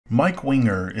Mike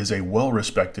Winger is a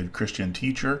well-respected Christian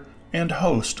teacher and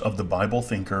host of the Bible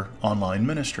Thinker online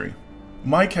ministry.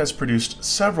 Mike has produced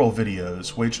several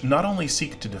videos which not only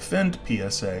seek to defend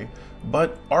PSA,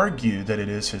 but argue that it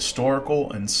is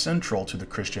historical and central to the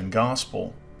Christian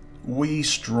gospel. We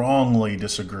strongly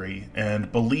disagree and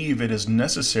believe it is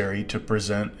necessary to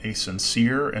present a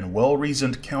sincere and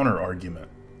well-reasoned counter-argument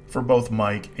for both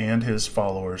Mike and his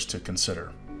followers to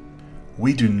consider.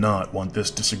 We do not want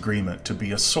this disagreement to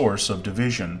be a source of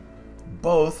division.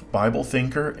 Both Bible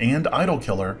Thinker and Idol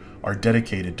Killer are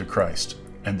dedicated to Christ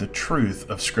and the truth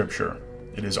of Scripture.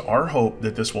 It is our hope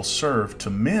that this will serve to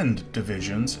mend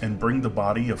divisions and bring the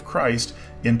body of Christ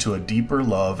into a deeper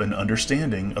love and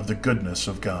understanding of the goodness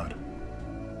of God.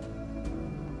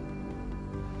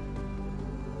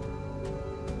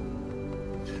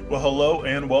 Well, hello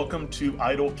and welcome to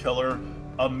Idol Killer,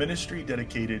 a ministry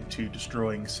dedicated to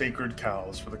destroying sacred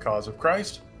cows for the cause of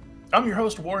Christ. I'm your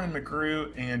host, Warren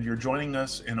McGrew, and you're joining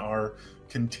us in our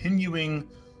continuing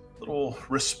little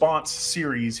response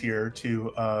series here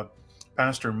to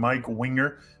Pastor Mike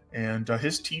Winger and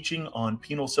his teaching on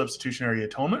penal substitutionary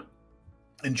atonement.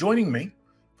 And joining me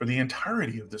for the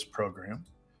entirety of this program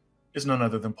is none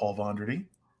other than Paul Vonderty,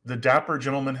 the dapper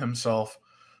gentleman himself,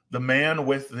 the man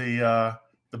with the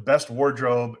best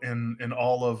wardrobe in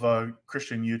all of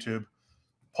Christian YouTube.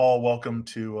 Paul, welcome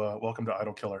to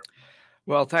Idol Killer.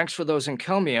 Well, thanks for those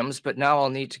encomiums, but now I'll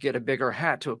need to get a bigger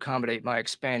hat to accommodate my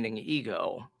expanding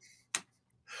ego.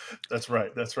 That's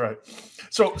right. That's right.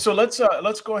 So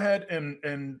let's go ahead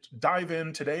and dive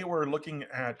in. Today we're looking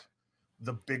at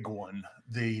the big one,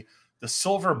 the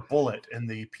silver bullet in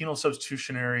the penal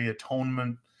substitutionary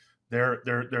atonement. They're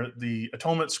the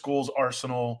Atonement School's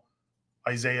arsenal,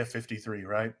 Isaiah 53,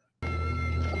 right?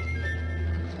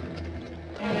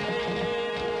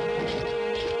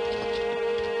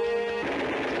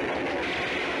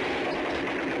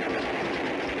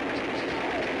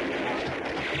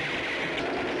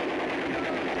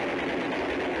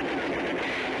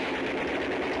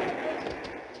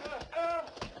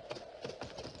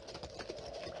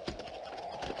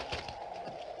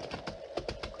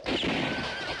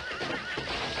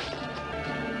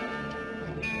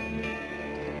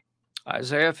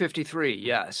 Isaiah 53,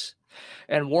 yes.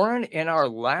 And Warren, in our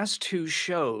last two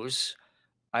shows,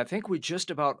 I think we just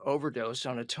about overdosed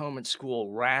on Atonement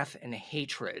School wrath and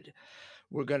hatred.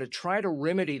 We're going to try to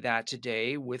remedy that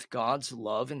today with God's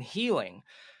love and healing.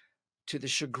 To the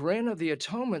chagrin of the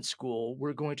Atonement School,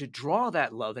 we're going to draw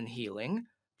that love and healing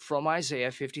from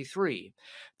Isaiah 53.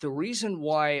 The reason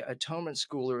why Atonement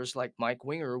Schoolers like Mike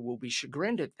Winger will be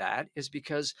chagrined at that is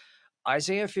because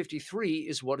Isaiah 53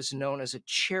 is what is known as a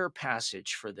chair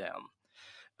passage for them.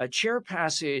 A chair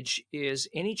passage is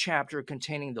any chapter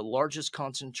containing the largest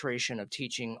concentration of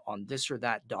teaching on this or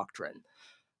that doctrine.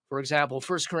 For example,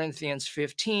 1 Corinthians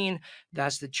 15,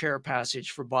 that's the chair passage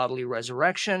for bodily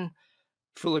resurrection.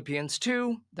 Philippians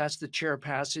 2, that's the chair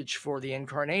passage for the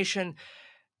incarnation.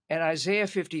 And Isaiah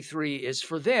 53 is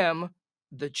for them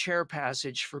the chair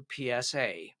passage for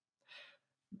PSA.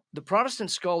 The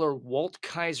Protestant scholar Walt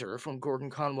Kaiser from Gordon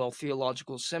Conwell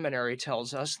Theological Seminary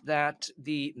tells us that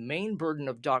the main burden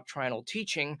of doctrinal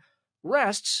teaching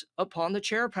rests upon the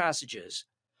chair passages.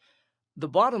 The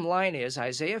bottom line is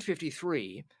Isaiah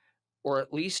 53, or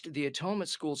at least the Atonement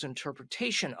School's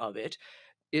interpretation of it,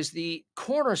 is the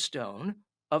cornerstone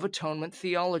of atonement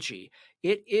theology.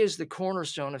 It is the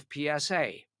cornerstone of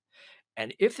PSA.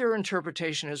 And if their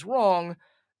interpretation is wrong,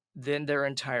 then their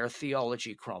entire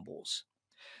theology crumbles.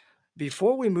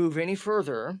 Before we move any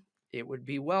further, it would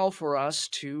be well for us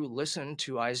to listen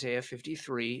to Isaiah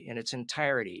 53 in its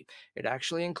entirety. It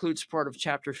actually includes part of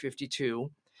chapter 52,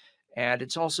 and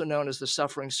it's also known as the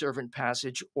suffering servant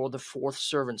passage or the fourth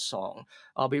servant song.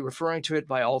 I'll be referring to it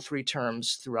by all three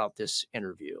terms throughout this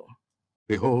interview.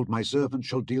 Behold, my servant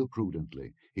shall deal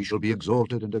prudently. He shall be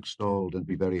exalted and extolled and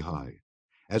be very high.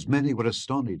 As many were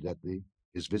astonished at thee,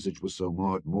 his visage was so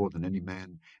marred more than any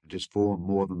man, and his form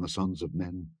more than the sons of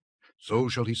men. So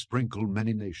shall he sprinkle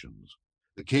many nations.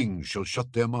 The kings shall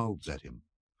shut their mouths at him.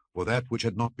 For that which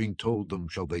had not been told them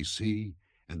shall they see,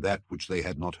 and that which they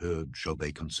had not heard shall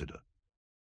they consider.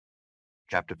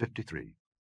 Chapter 53.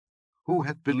 Who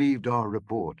hath believed our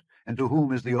report, and to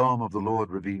whom is the arm of the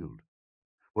Lord revealed?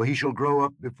 For he shall grow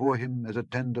up before him as a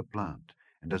tender plant,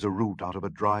 and as a root out of a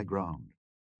dry ground.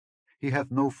 He hath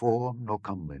no form nor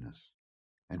comeliness,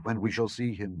 and when we shall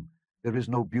see him, there is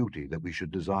no beauty that we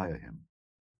should desire him.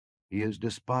 He is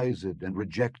despised and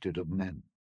rejected of men,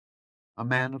 a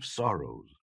man of sorrows,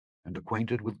 and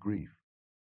acquainted with grief.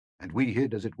 And we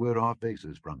hid as it were our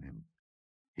faces from him.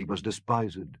 He was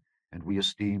despised, and we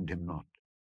esteemed him not.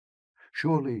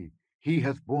 Surely he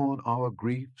hath borne our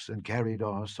griefs and carried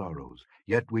our sorrows,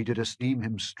 yet we did esteem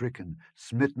him stricken,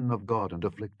 smitten of God, and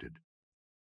afflicted.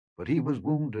 But he was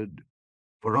wounded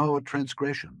for our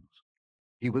transgressions,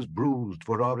 he was bruised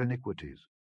for our iniquities.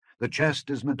 The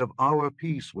chastisement of our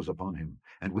peace was upon him,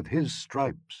 and with his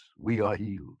stripes we are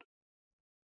healed.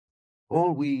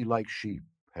 All we like sheep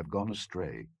have gone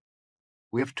astray.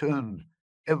 We have turned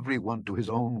every one to his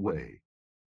own way,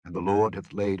 and the Lord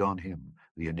hath laid on him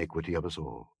the iniquity of us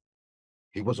all.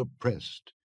 He was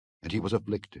oppressed, and he was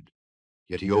afflicted,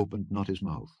 yet he opened not his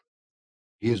mouth.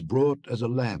 He is brought as a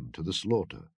lamb to the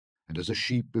slaughter, and as a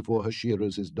sheep before her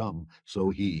shearers is dumb, so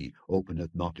he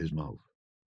openeth not his mouth.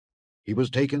 He was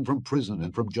taken from prison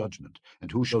and from judgment,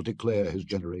 and who shall declare his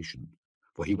generation?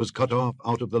 For he was cut off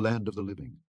out of the land of the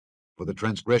living. For the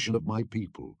transgression of my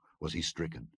people was he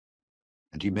stricken.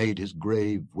 And he made his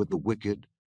grave with the wicked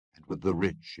and with the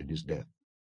rich in his death,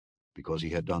 because he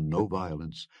had done no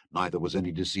violence, neither was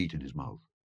any deceit in his mouth.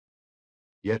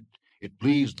 Yet it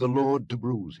pleased the Lord to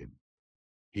bruise him.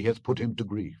 He hath put him to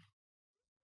grief.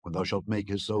 When thou shalt make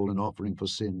his soul an offering for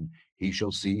sin, he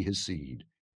shall see his seed.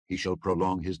 He shall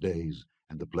prolong his days,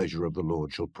 and the pleasure of the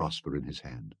Lord shall prosper in his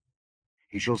hand.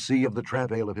 He shall see of the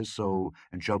travail of his soul,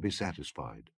 and shall be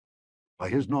satisfied. By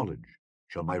his knowledge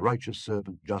shall my righteous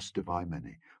servant justify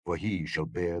many, for he shall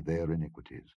bear their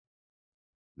iniquities.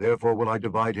 Therefore will I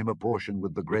divide him a portion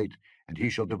with the great, and he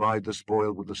shall divide the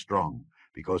spoil with the strong,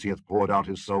 because he hath poured out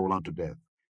his soul unto death.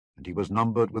 And he was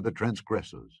numbered with the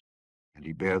transgressors, and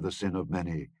he bare the sin of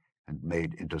many, and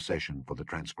made intercession for the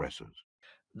transgressors.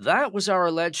 That was our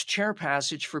alleged chair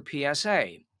passage for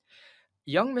PSA.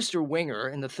 Young Mr. Winger,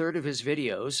 in the third of his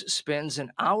videos, spends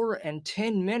an hour and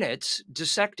 10 minutes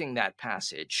dissecting that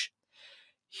passage.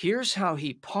 Here's how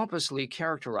he pompously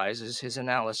characterizes his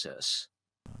analysis.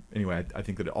 Anyway, I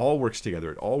think that it all works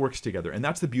together. It all works together. And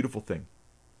that's the beautiful thing.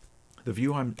 The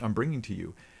view I'm bringing to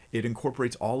you, it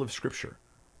incorporates all of Scripture,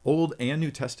 Old and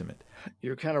New Testament.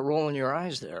 You're kind of rolling your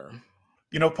eyes there.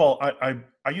 You know, Paul,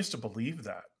 I used to believe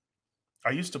that. I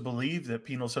used to believe that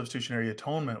penal substitutionary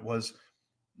atonement was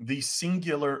the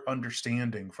singular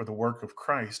understanding for the work of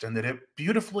Christ, and that it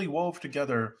beautifully wove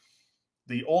together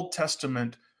the Old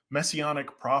Testament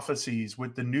messianic prophecies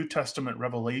with the New Testament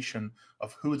revelation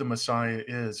of who the Messiah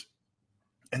is.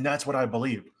 And that's what I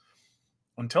believed.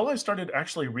 Until I started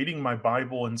actually reading my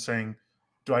Bible and saying,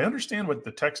 do I understand what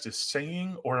the text is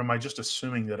saying, or am I just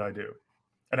assuming that I do?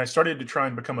 And I started to try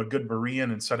and become a good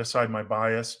Berean and set aside my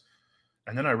bias.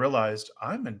 And then I realized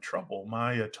I'm in trouble.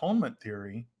 My atonement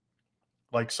theory,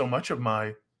 like so much of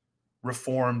my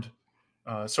Reformed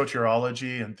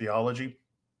soteriology and theology,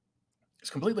 is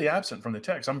completely absent from the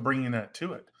text. I'm bringing that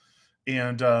to it.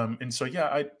 And so,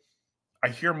 yeah, I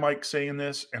hear Mike saying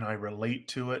this, and I relate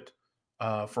to it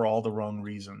for all the wrong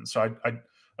reasons. So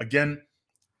again,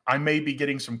 I may be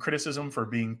getting some criticism for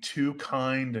being too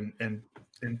kind and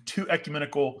too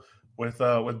ecumenical with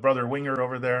Brother Winger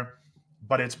over there,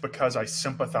 but it's because I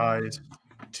sympathize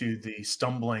to the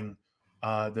stumbling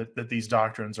that these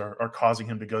doctrines are causing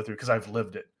him to go through, because I've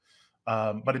lived it.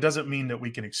 But it doesn't mean that we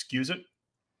can excuse it.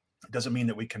 It doesn't mean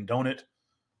that we condone it,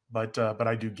 but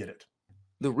I do get it.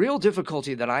 The real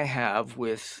difficulty that I have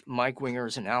with Mike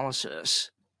Winger's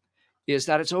analysis is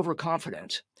that it's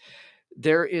overconfident.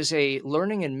 There is a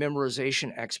learning and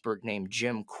memorization expert named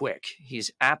Jim Kwick. He's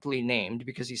aptly named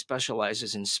because he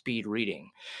specializes in speed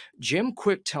reading. Jim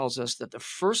Kwick tells us that the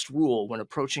first rule when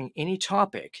approaching any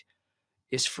topic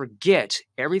is forget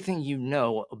everything you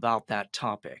know about that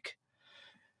topic.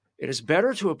 It is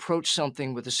better to approach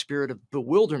something with a spirit of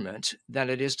bewilderment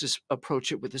than it is to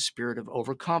approach it with a spirit of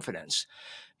overconfidence.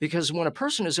 Because when a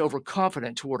person is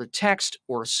overconfident toward a text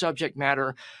or a subject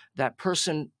matter, that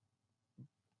person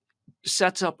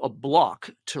sets up a block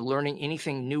to learning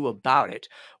anything new about it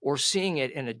or seeing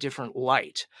it in a different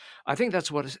light. I think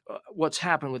that's what's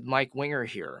happened with Mike Winger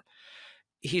here.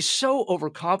 He's so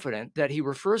overconfident that he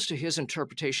refers to his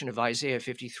interpretation of Isaiah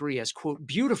 53 as, quote,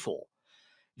 beautiful.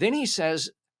 Then he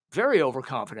says, very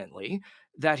overconfidently,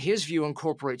 that his view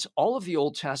incorporates all of the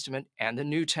Old Testament and the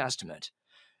New Testament.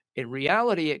 In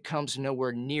reality, it comes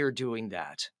nowhere near doing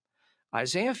that.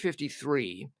 Isaiah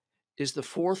 53 is the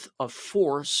fourth of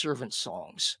 4 servant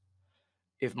songs.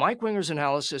 If Mike Winger's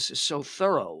analysis is so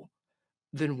thorough,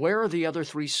 then where are the other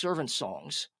 3 servant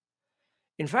songs?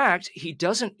 In fact, he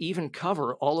doesn't even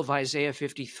cover all of Isaiah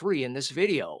 53 in this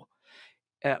video.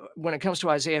 When it comes to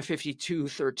Isaiah 52,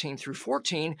 13 through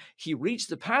 14, he reads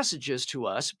the passages to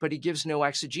us, but he gives no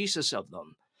exegesis of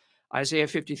them. Isaiah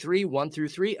 53, 1 through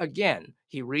 3, again,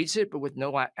 he reads it, but with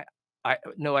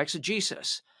no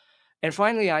exegesis. And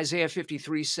finally, Isaiah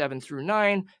 53, 7 through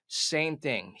 9, same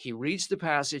thing. He reads the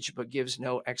passage but gives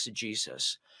no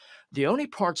exegesis. The only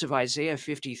parts of Isaiah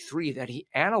 53 that he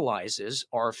analyzes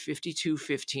are 52,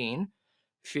 15,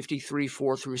 53,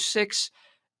 4 through 6,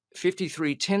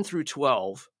 53, 10 through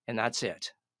 12, and that's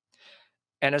it.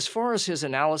 And as far as his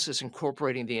analysis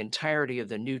incorporating the entirety of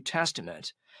the New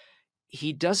Testament,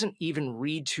 he doesn't even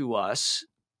read to us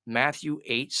Matthew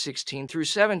 8, 16 through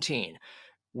 17,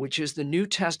 which is the New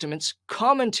Testament's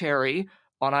commentary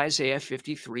on Isaiah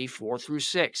 53, 4 through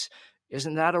 6.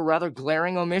 Isn't that a rather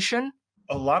glaring omission?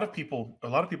 A lot of people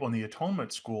in the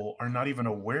Atonement School are not even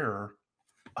aware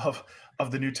of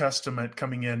the New Testament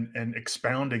coming in and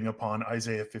expounding upon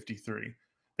Isaiah 53.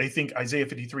 They think Isaiah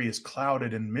 53 is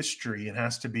clouded in mystery and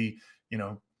has to be,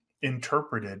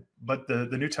 interpreted. But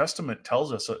the New Testament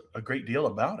tells us a great deal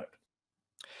about it.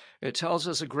 It tells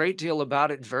us a great deal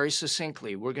about it very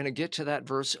succinctly. We're going to get to that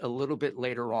verse a little bit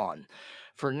later on.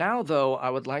 For now, though, I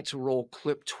would like to roll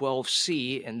clip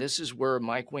 12C, and this is where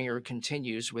Mike Winger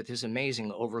continues with his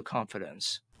amazing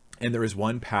overconfidence. And there is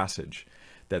one passage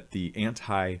that the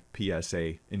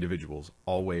anti-PSA individuals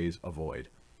always avoid,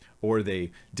 or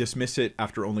they dismiss it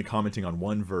after only commenting on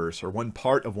one verse or one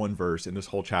part of one verse in this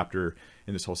whole chapter,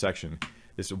 in this whole section.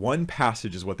 This one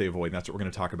passage is what they avoid, and that's what we're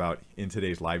going to talk about in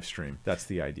today's live stream. That's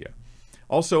the idea.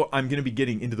 Also, I'm going to be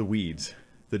getting into the weeds.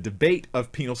 The debate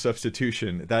of penal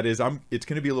substitution, that is, it's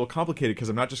going to be a little complicated because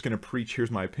I'm not just going to preach,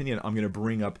 here's my opinion. I'm going to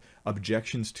bring up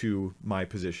objections to my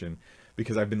position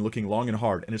because I've been looking long and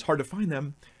hard, and it's hard to find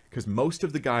them because most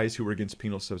of the guys who were against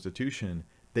penal substitution,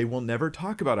 they will never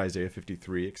talk about Isaiah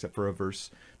 53 except for a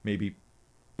verse, maybe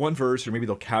one verse, or maybe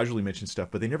they'll casually mention stuff,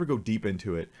 but they never go deep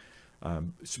into it.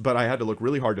 But I had to look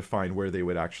really hard to find where they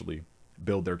would actually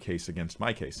build their case against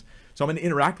my case. So I'm going to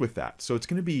interact with that. So it's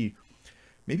going to be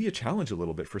maybe a challenge a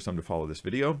little bit for some to follow this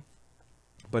video,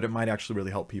 but it might actually really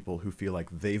help people who feel like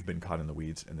they've been caught in the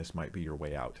weeds, and this might be your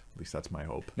way out. At least that's my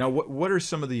hope. Now, what are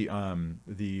some of the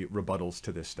rebuttals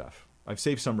to this stuff? I've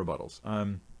saved some rebuttals.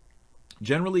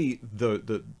 Generally,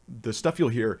 the stuff you'll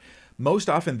hear, most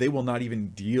often they will not even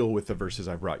deal with the verses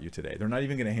I brought you today. They're not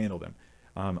even going to handle them.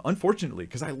 Unfortunately,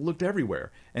 because I looked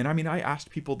everywhere. And I mean, I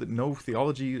asked people that know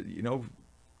theology,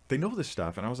 they know this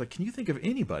stuff. And I was like, can you think of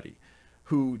anybody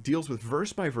who deals with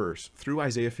verse by verse through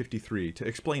Isaiah 53 to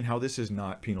explain how this is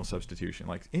not penal substitution?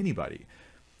 Like anybody.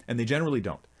 And they generally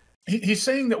don't. He's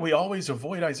saying that we always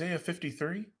avoid Isaiah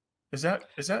 53? Is that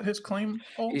his claim,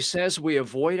 Paul? He says we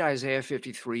avoid Isaiah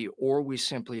 53 or we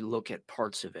simply look at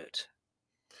parts of it.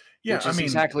 Yeah, which is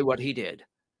exactly what he did.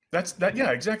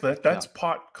 Yeah, exactly. That's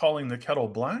pot calling the kettle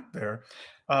black there.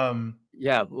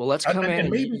 Yeah, well, let's come in. And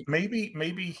maybe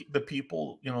the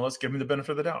people, let's give him the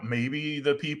benefit of the doubt. Maybe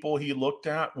the people he looked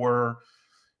at were,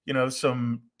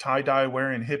 some tie-dye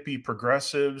wearing hippie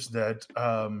progressives that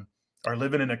are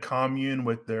living in a commune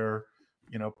with their,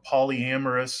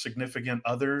 polyamorous significant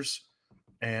others,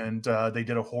 and they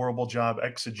did a horrible job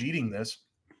exegeting this.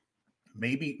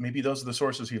 Maybe those are the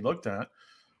sources he looked at.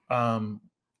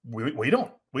 We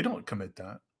don't commit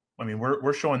that. I mean,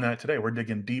 we're showing that today. We're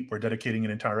digging deep. We're dedicating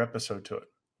an entire episode to it.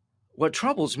 What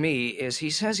troubles me is he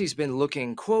says he's been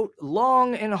looking, quote,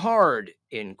 long and hard,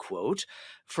 end quote,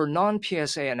 for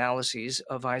non-PSA analyses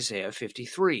of Isaiah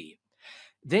 53.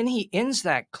 Then he ends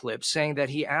that clip saying that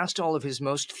he asked all of his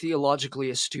most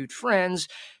theologically astute friends,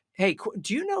 hey,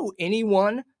 do you know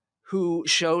anyone who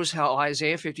shows how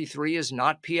Isaiah 53 is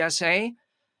not PSA?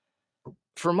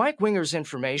 For Mike Winger's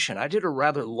information, I did a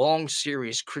rather long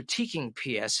series critiquing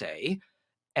PSA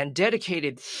and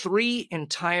dedicated 3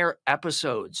 entire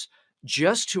episodes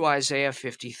just to Isaiah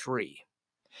 53.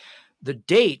 The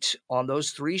date on those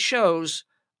 3 shows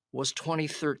was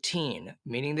 2013,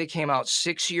 meaning they came out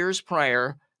 6 years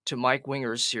prior to Mike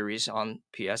Winger's series on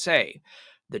PSA.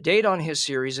 The date on his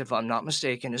series, if I'm not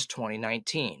mistaken, is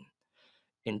 2019.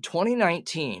 In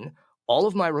 2019, all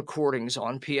of my recordings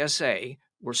on PSA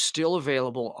were still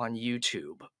available on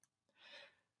YouTube.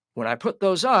 When I put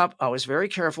those up, I was very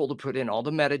careful to put in all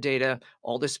the metadata,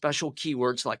 all the special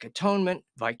keywords like atonement,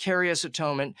 vicarious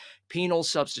atonement, penal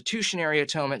substitutionary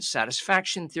atonement,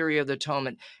 satisfaction theory of the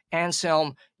atonement,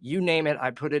 Anselm, you name it,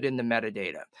 I put it in the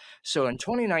metadata. So in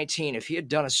 2019, if he had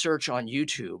done a search on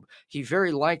YouTube, he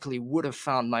very likely would have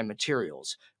found my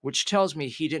materials, which tells me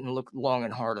he didn't look long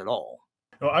and hard at all.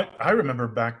 Well, I remember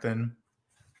back then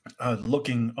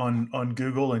looking on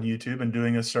Google and YouTube and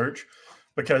doing a search,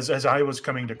 because as I was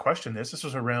coming to question this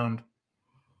was around,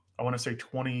 I want to say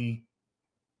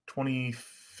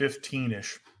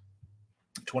 2015-ish,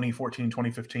 2014,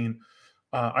 2015.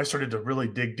 I started to really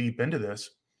dig deep into this.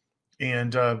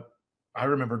 And I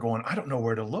remember going, I don't know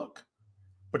where to look.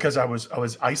 because I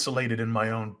was isolated in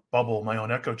my own bubble, my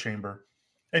own echo chamber.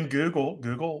 And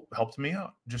Google helped me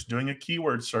out. Just doing a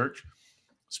keyword search,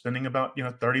 spending about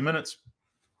 30 minutes,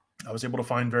 I was able to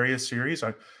find various series.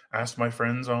 I asked my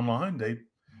friends online. They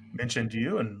mentioned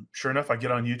you, and sure enough, I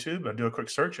get on YouTube, I do a quick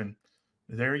search, and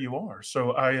there you are.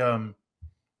 So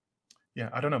yeah,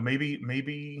 I don't know.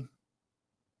 Maybe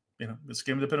let's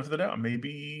give him the benefit of the doubt. Maybe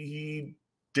he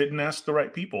didn't ask the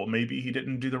right people. Maybe he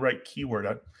didn't do the right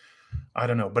keyword. I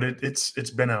don't know, but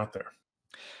it's been out there.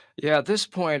 Yeah, at this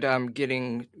point, I'm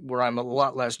getting where I'm a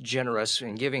lot less generous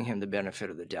in giving him the benefit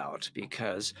of the doubt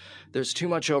because there's too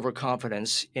much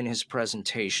overconfidence in his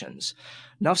presentations.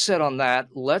 Enough said on that.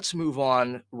 Let's move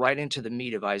on right into the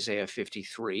meat of Isaiah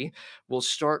 53. We'll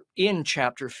start in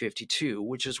chapter 52,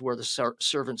 which is where the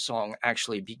servant song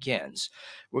actually begins.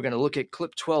 We're going to look at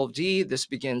clip 12D. This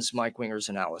begins Mike Winger's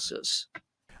analysis.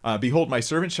 Behold, my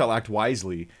servant shall act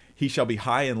wisely. He shall be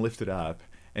high and lifted up,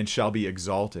 and shall be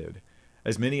exalted.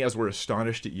 As many as were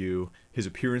astonished at you, his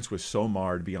appearance was so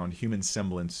marred beyond human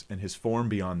semblance, and his form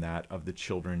beyond that of the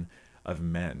children of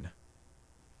men.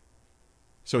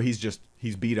 So he's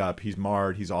beat up, he's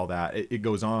marred, he's all that. It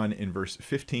goes on in verse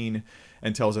 15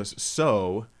 and tells us,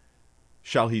 so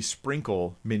shall he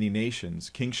sprinkle many nations.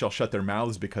 Kings shall shut their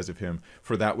mouths because of him,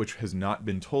 for that which has not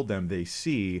been told them they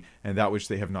see, and that which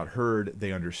they have not heard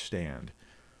they understand.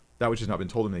 That which has not been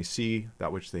told them they see,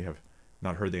 that which they have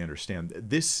not heard they understand.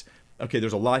 Okay,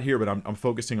 there's a lot here, but I'm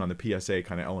focusing on the PSA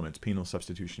kind of elements, Penal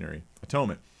Substitutionary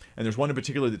Atonement. And there's one in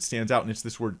particular that stands out, and it's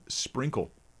this word sprinkle.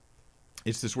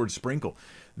 It's this word sprinkle.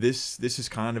 This is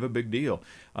kind of a big deal.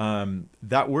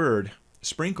 That word,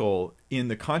 sprinkle, in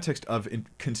the context of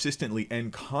consistently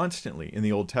and constantly in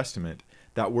the Old Testament,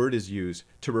 that word is used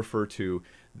to refer to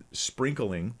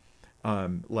sprinkling,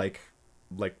 like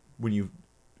when you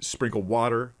sprinkle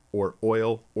water or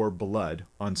oil or blood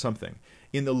on something.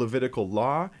 In the Levitical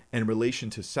law and in relation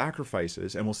to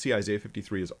sacrifices, and we'll see Isaiah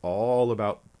 53 is all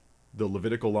about the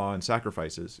Levitical law and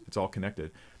sacrifices. It's all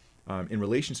connected. In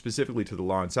relation specifically to the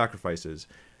law and sacrifices,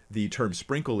 the term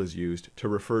sprinkle is used to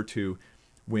refer to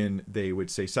when they would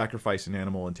say sacrifice an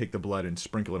animal and take the blood and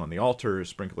sprinkle it on the altar,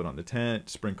 sprinkle it on the tent,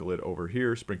 sprinkle it over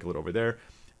here, sprinkle it over there.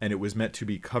 And it was meant to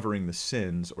be covering the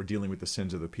sins or dealing with the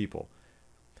sins of the people.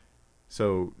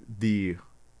 So the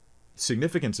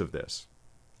significance of this,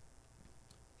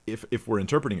 if we're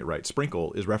interpreting it right,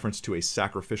 sprinkle is reference to a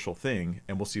sacrificial thing,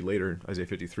 and we'll see later in Isaiah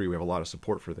 53 we have a lot of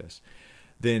support for this.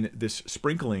 Then this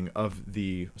sprinkling of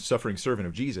the suffering servant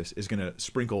of Jesus is going to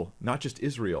sprinkle not just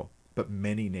Israel, but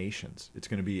many nations. It's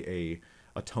going to be a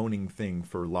atoning thing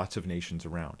for lots of nations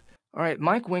around. All right,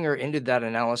 Mike Winger ended that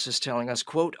analysis telling us,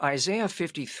 quote, Isaiah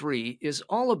 53 is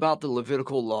all about the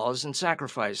Levitical laws and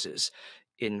sacrifices,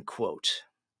 end quote.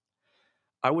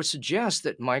 I would suggest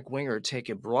that Mike Winger take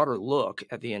a broader look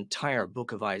at the entire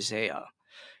book of Isaiah.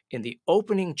 In the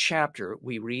opening chapter,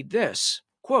 we read this,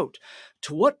 quote,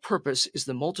 to what purpose is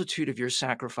the multitude of your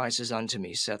sacrifices unto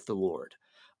me, saith the Lord?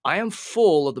 I am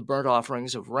full of the burnt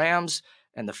offerings of rams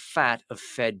and the fat of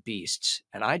fed beasts,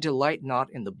 and I delight not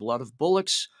in the blood of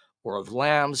bullocks or of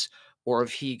lambs or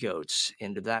of he-goats.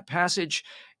 End of that passage.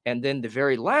 And then the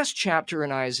very last chapter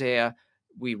in Isaiah,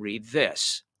 we read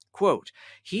this, quote,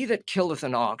 he that killeth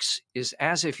an ox is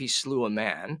as if he slew a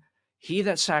man. He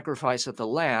that sacrificeth a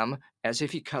lamb, as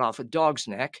if he cut off a dog's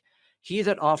neck. He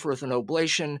that offereth an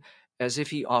oblation, as if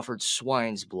he offered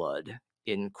swine's blood,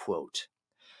 end quote.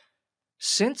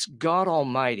 Since God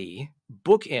Almighty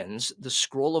bookends the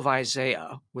scroll of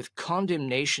Isaiah with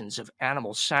condemnations of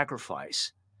animal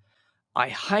sacrifice, I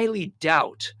highly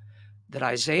doubt that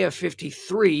Isaiah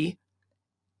 53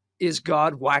 is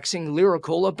God waxing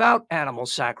lyrical about animal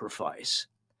sacrifice.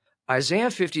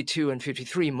 Isaiah 52 and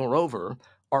 53, moreover,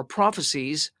 are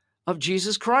prophecies of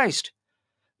Jesus Christ.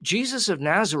 Jesus of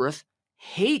Nazareth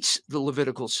hates the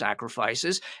Levitical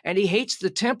sacrifices, and he hates the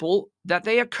temple that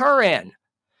they occur in.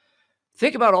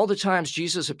 Think about all the times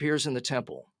Jesus appears in the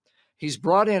temple. He's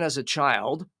brought in as a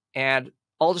child, and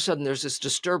all of a sudden there's this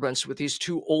disturbance with these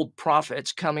two old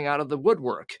prophets coming out of the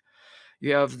woodwork.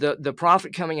 You have the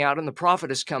prophet coming out and the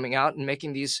prophetess coming out and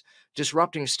making these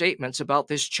disrupting statements about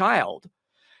this child.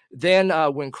 Then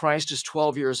when Christ is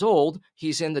 12 years old,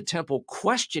 he's in the temple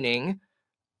questioning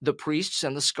the priests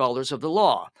and the scholars of the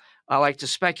law. I like to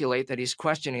speculate that he's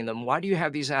questioning them. Why do you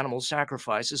have these animal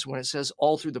sacrifices when it says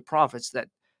all through the prophets that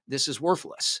this is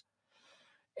worthless?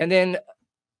 And then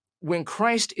when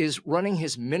Christ is running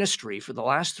his ministry for the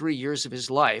last 3 years of his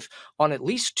life, on at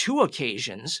least 2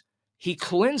 occasions, he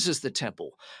cleanses the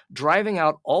temple, driving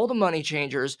out all the money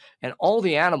changers and all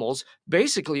the animals,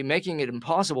 basically making it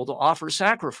impossible to offer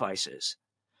sacrifices.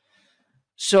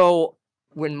 So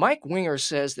When Mike Winger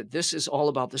says that this is all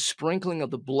about the sprinkling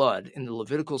of the blood in the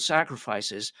Levitical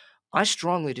sacrifices, I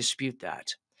strongly dispute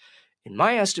that. In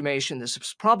my estimation, this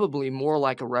is probably more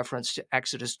like a reference to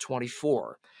Exodus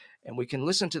 24. And we can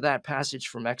listen to that passage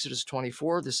from Exodus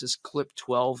 24. This is clip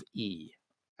 12E.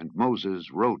 And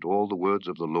Moses wrote all the words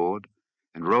of the Lord,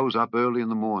 and rose up early in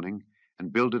the morning,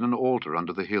 and builded an altar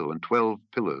under the hill, and 12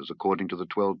 pillars according to the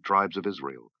 12 tribes of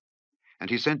Israel. And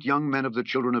he sent young men of the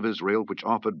children of Israel, which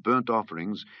offered burnt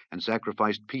offerings, and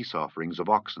sacrificed peace offerings of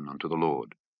oxen unto the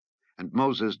Lord. And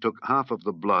Moses took half of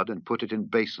the blood, and put it in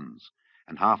basins,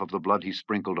 and half of the blood he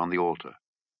sprinkled on the altar.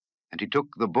 And he took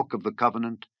the book of the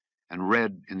covenant, and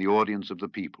read in the audience of the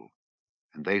people.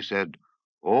 And they said,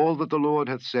 All that the Lord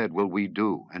hath said will we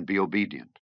do, and be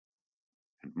obedient.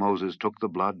 And Moses took the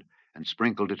blood, and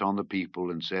sprinkled it on the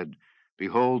people, and said,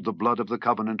 Behold the blood of the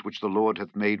covenant which the Lord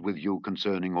hath made with you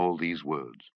concerning all these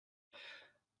words.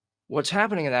 What's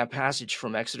happening in that passage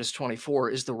from Exodus 24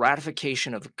 is the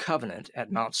ratification of the covenant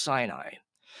at Mount Sinai.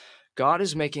 God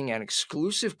is making an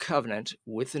exclusive covenant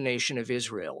with the nation of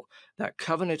Israel. That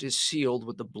covenant is sealed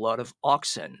with the blood of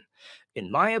oxen.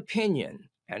 In my opinion,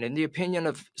 and in the opinion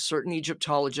of certain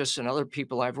Egyptologists and other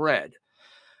people I've read,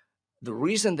 the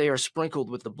reason they are sprinkled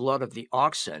with the blood of the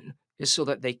oxen is so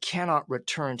that they cannot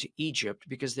return to Egypt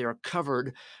because they are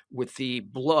covered with the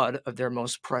blood of their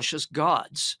most precious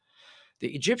gods.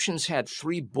 The Egyptians had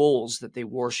 3 bulls that they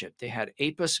worshipped. They had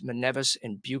Apis, Mnevis,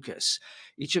 and Bucus.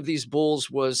 Each of these bulls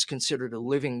was considered a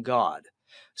living god.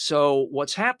 So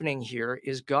what's happening here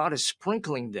is God is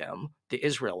sprinkling them, the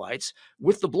Israelites,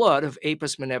 with the blood of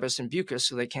Apis, Mnevis, and Bucus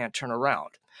so they can't turn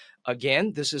around.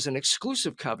 Again, this is an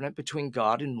exclusive covenant between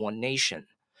God and one nation.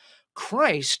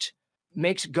 Christ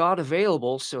makes God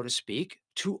available, so to speak,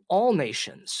 to all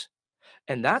nations.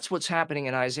 And that's what's happening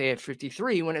in Isaiah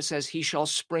 53 when it says he shall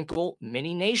sprinkle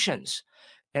many nations.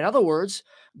 In other words,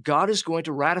 God is going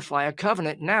to ratify a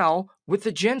covenant now with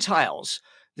the Gentiles.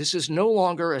 This is no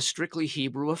longer a strictly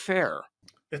Hebrew affair.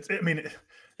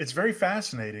 It's very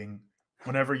fascinating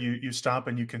whenever you stop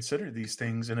and you consider these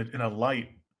things in a light,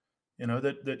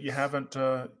 that you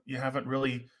haven't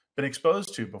really been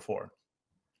exposed to before.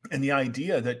 And the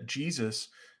idea that Jesus,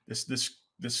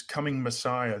 this coming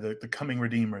Messiah, the coming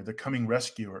Redeemer, the coming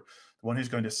Rescuer, the one who's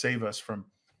going to save us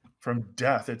from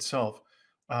death itself,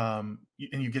 and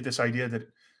you get this idea that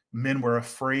men were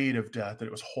afraid of death, that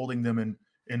it was holding them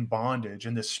in bondage,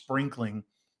 and this sprinkling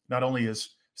not only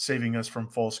is saving us from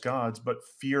false gods, but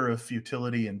fear of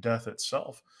futility and death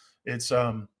itself. It's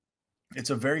a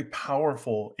very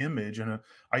powerful image, and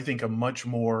I think a much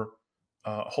more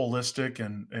holistic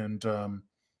and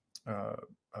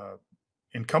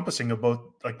encompassing of both,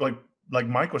 like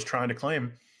Mike was trying to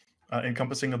claim,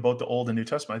 encompassing of both the Old and New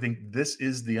Testament. I think this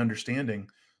is the understanding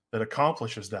that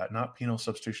accomplishes that, not penal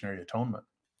substitutionary atonement.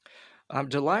 I'm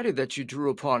delighted that you drew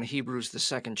upon Hebrews, the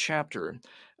 2nd chapter,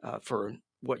 for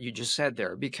what you just said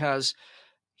there, because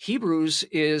Hebrews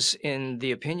is, in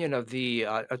the opinion of the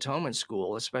Atonement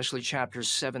School, especially chapters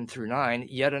 7 through 9,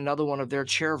 yet another one of their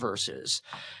chair verses.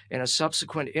 In a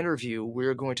subsequent interview,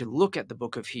 we're going to look at the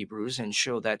book of Hebrews and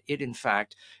show that it, in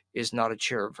fact, is not a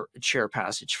chair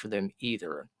passage for them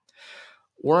either.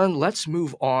 Warren, let's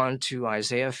move on to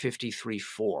Isaiah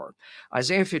 53:4.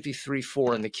 Isaiah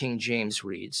 53:4 in the King James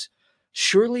reads,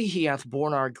 Surely he hath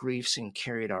borne our griefs and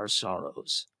carried our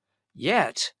sorrows.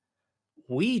 Yet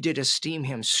we did esteem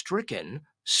him stricken,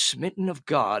 smitten of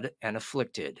God, and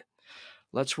afflicted.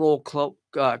 Let's roll clip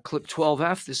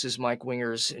 12F. This is Mike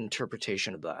Winger's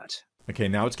interpretation of that. Okay,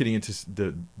 now it's getting into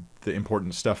the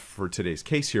important stuff for today's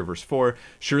case here. Verse 4,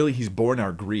 Surely he's borne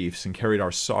our griefs and carried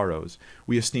our sorrows.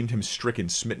 We esteemed him stricken,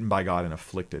 smitten by God, and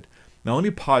afflicted. Now let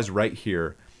me pause right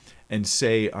here and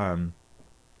say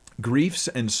griefs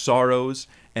and sorrows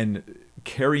and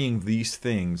carrying these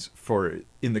things, for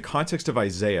in the context of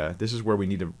Isaiah, this is where we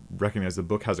need to recognize the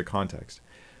book has a context.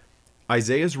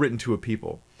 Isaiah is written to a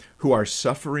people who are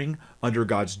suffering under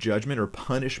God's judgment or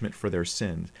punishment for their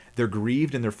sins. They're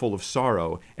grieved and they're full of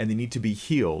sorrow, and they need to be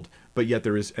healed, but yet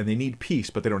and they need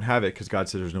peace, but they don't have it because God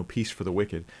says there's no peace for the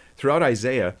wicked. Throughout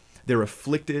Isaiah, they're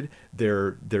afflicted,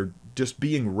 they're just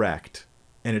being wrecked,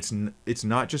 and it's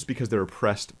not just because they're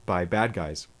oppressed by bad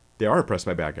guys. They are oppressed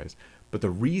by bad guys, but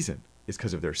the reason is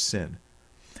because of their sin.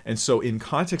 And so in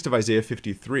context of Isaiah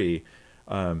 53,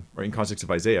 or in context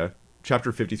of Isaiah,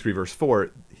 chapter 53, verse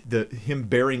 4, him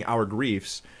bearing our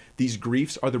griefs, these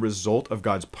griefs are the result of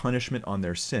God's punishment on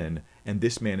their sin, and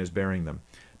this man is bearing them.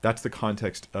 That's the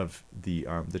context of the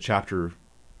chapter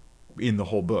in the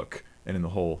whole book and in the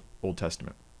whole Old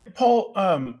Testament. Paul,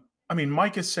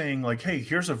 Mike is saying, hey,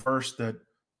 here's a verse that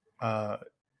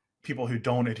people who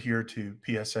don't adhere to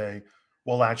PSA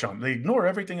will latch on. They ignore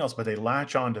everything else, but they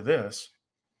latch on to this.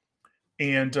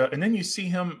 And then you see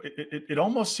him. It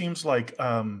almost seems like.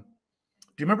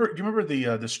 Do you remember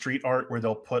the street art where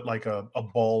they'll put like a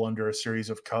ball under a series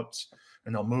of cups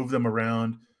and they'll move them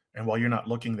around, and while you're not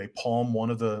looking, they palm one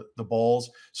of the balls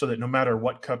so that no matter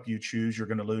what cup you choose, you're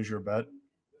going to lose your bet.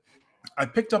 I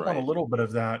picked up on a Right. little bit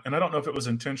of that, and I don't know if it was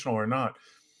intentional or not,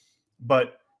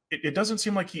 but it doesn't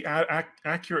seem like he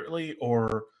accurately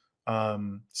or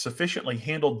sufficiently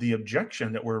handled the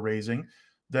objection that we're raising,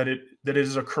 that it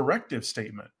is a corrective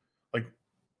statement. Like,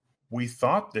 we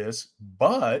thought this,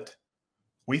 but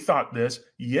we thought this,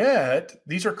 yet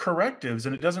these are correctives,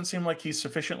 and it doesn't seem like he's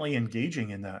sufficiently engaging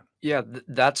in that. Yeah,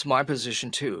 that's my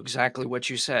position too, exactly what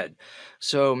you said.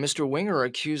 So Mr. Winger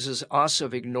accuses us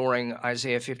of ignoring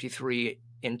Isaiah 53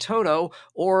 in toto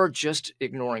or just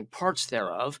ignoring parts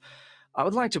thereof. I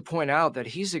would like to point out that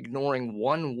he's ignoring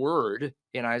one word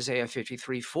in Isaiah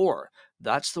 53:4.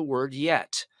 That's the word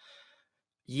yet.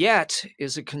 Yet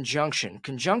is a conjunction.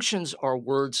 Conjunctions are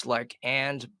words like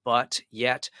and, but,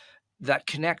 yet that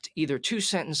connect either two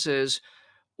sentences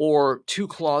or two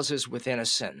clauses within a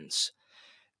sentence.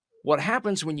 What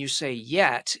happens when you say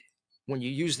yet, when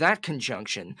you use that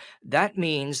conjunction, that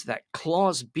means that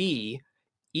clause B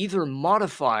either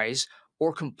modifies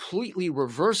or completely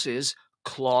reverses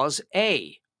clause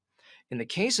A. In the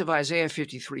case of Isaiah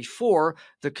 53:4,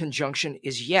 the conjunction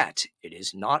is yet. It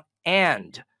is not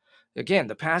and. Again,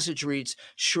 the passage reads,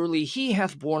 "Surely he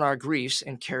hath borne our griefs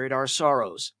and carried our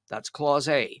sorrows." That's clause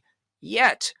A.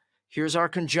 Yet, here's our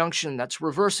conjunction that's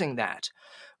reversing that.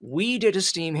 "We did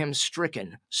esteem him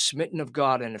stricken, smitten of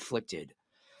God, and afflicted."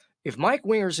 If Mike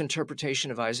Winger's interpretation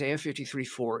of Isaiah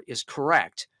 53:4 is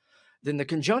correct, then the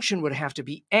conjunction would have to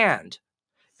be and.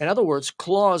 In other words,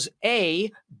 clause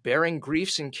A, bearing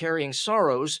griefs and carrying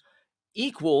sorrows,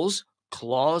 equals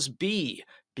clause B,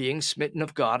 being smitten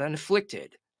of God and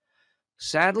afflicted.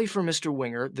 Sadly for Mr.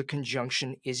 Winger, the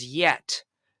conjunction is yet.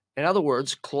 In other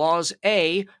words, clause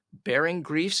A, bearing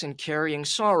griefs and carrying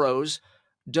sorrows,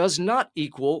 does not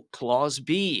equal clause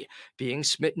B, being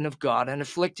smitten of God and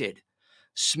afflicted.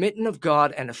 Smitten of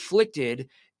God and afflicted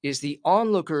is the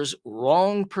onlooker's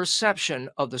wrong perception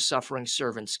of the suffering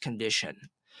servant's condition.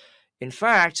 In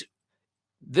fact,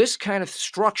 this kind of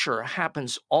structure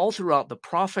happens all throughout the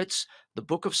prophets, the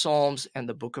book of Psalms, and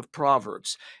the book of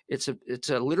Proverbs. It's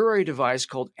a literary device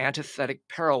called antithetic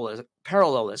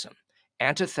parallelism.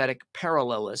 Antithetic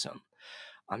parallelism.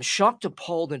 I'm shocked,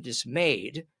 appalled, and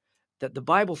dismayed that the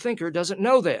Bible thinker doesn't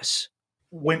know this.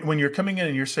 When you're coming in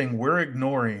and you're saying we're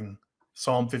ignoring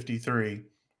Psalm 53,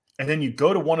 and then you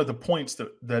go to one of the points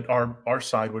that our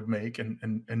side would make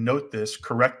and note this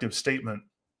corrective statement,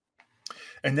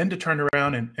 and then to turn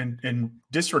around and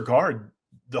disregard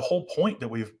the whole point that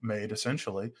we've made,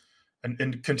 essentially,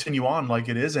 and continue on like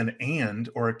it is an and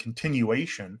or a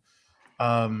continuation.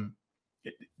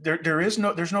 There's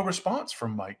no response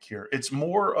from Mike here. It's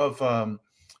more of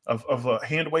a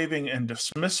hand waving and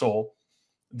dismissal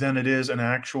than it is an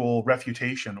actual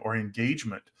refutation or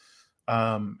engagement.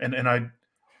 I'm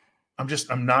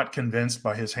not convinced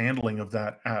by his handling of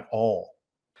that at all.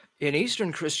 In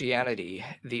Eastern Christianity,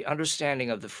 the understanding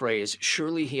of the phrase,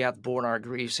 "Surely he hath borne our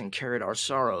griefs and carried our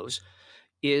sorrows,"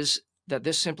 is that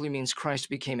this simply means Christ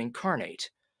became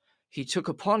incarnate. He took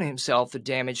upon himself the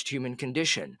damaged human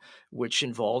condition, which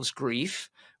involves grief,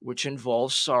 which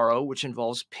involves sorrow, which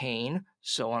involves pain,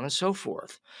 so on and so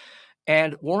forth.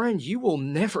 And Warren, you will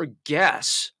never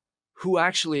guess who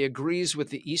actually agrees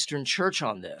with the Eastern Church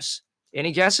on this.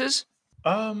 Any guesses?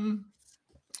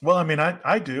 Well, I mean,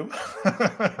 I do.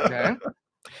 Okay.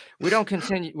 We don't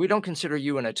consider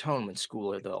you an atonement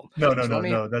schooler, though.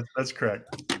 No. That's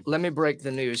correct. Let me break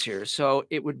the news here. So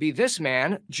it would be this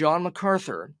man, John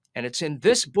MacArthur, and it's in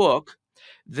this book,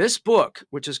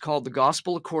 which is called The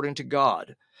Gospel According to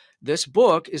God. This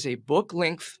book is a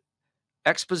book-length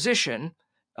explication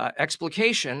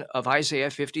of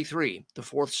Isaiah 53, the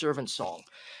fourth servant song.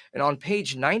 And on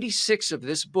page 96 of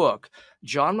this book,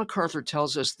 John MacArthur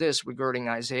tells us this regarding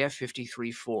Isaiah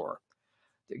 53:4.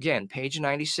 Again, page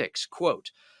 96,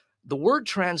 quote, "The word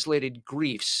translated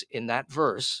griefs in that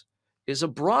verse is a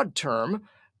broad term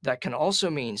that can also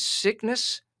mean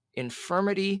sickness,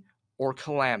 infirmity, or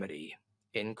calamity,"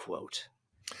 end quote.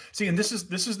 See, and this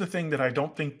is the thing that I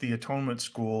don't think the Atonement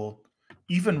School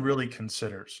even really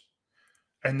considers.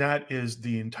 And that is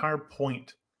the entire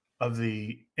point of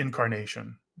the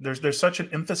incarnation. There's such an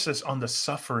emphasis on the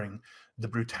suffering, the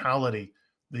brutality,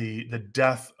 the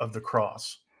death of the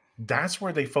cross. That's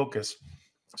where they focus.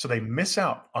 So they miss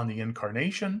out on the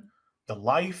incarnation, the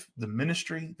life, the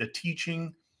ministry, the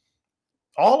teaching,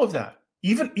 all of that.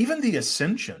 Even the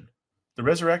ascension. The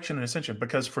resurrection and ascension,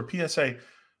 because for PSA,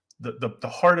 the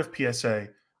heart of PSA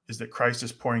is that Christ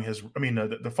is pouring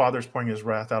the Father is pouring his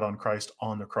wrath out on Christ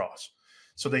on the cross.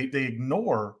 So they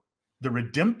ignore the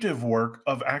redemptive work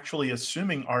of actually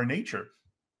assuming our nature.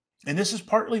 And this is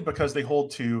partly because they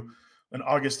hold to an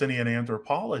Augustinian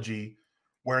anthropology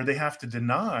where they have to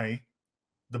deny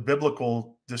the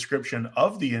biblical description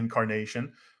of the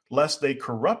incarnation, lest they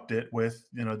corrupt it with,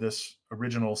 this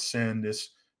original sin, this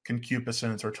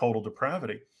concupiscence or total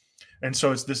depravity. And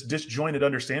so it's this disjointed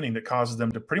understanding that causes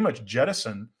them to pretty much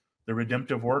jettison the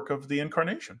redemptive work of the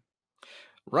incarnation.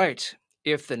 Right.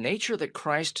 If the nature that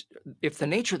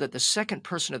the second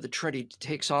person of the Trinity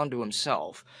takes on to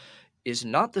himself is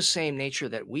not the same nature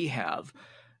that we have,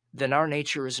 then our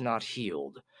nature is not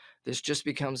healed. This just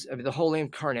becomes, the whole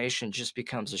incarnation just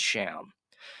becomes a sham.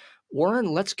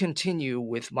 Warren, let's continue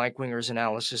with Mike Winger's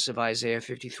analysis of Isaiah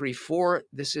 53:4.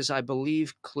 This is, I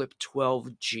believe, clip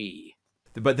 12G.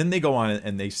 But then they go on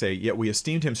and they say, yet we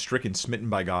esteemed him stricken, smitten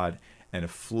by God, and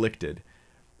afflicted.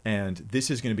 And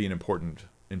this is going to be an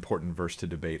important verse to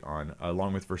debate on,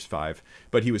 along with verse 5.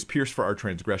 But he was pierced for our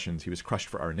transgressions, he was crushed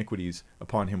for our iniquities.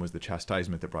 Upon him was the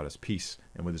chastisement that brought us peace,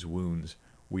 and with his wounds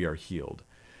we are healed.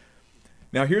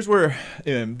 Now here's where,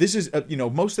 this is,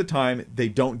 most of the time they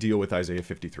don't deal with Isaiah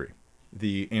 53,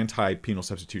 the anti-penal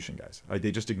substitution guys.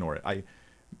 They just ignore it.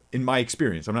 In my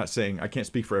experience, I'm not saying, I can't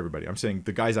speak for everybody. I'm saying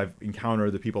the guys I've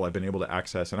encountered, the people I've been able to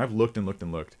access, and I've looked and looked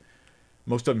and looked.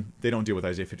 Most of them, they don't deal with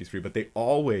Isaiah 53, but they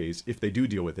always, if they do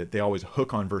deal with it, they always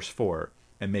hook on verse 4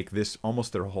 and make this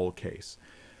almost their whole case.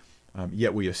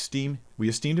 Yet we esteemed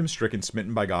him stricken,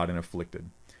 smitten by God, and afflicted.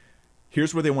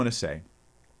 Here's where they want to say,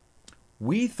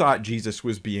 we thought Jesus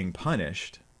was being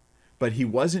punished, but he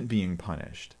wasn't being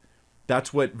punished.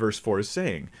 That's what verse 4 is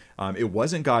saying. It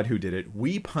wasn't God who did it.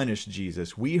 We punished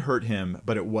Jesus. We hurt him,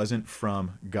 but it wasn't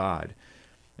from God.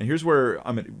 And here's where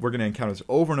we're going to encounter this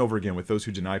over and over again with those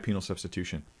who deny penal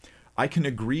substitution. I can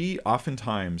agree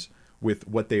oftentimes with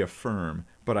what they affirm,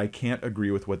 but I can't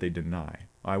agree with what they deny.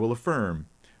 I will affirm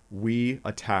we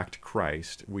attacked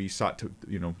Christ. We sought to,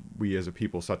 we as a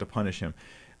people sought to punish him.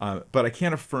 But I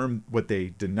can't affirm what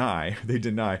they deny. They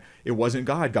deny it wasn't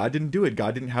God. God didn't do it.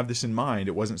 God didn't have this in mind.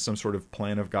 It wasn't some sort of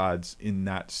plan of God's in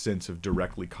that sense of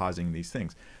directly causing these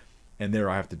things. And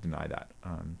there I have to deny that.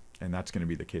 And that's going to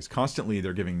be the case. Constantly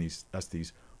they're giving us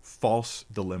these false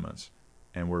dilemmas.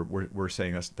 And we're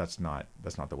saying that's not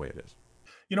the way it is.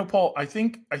 Paul, I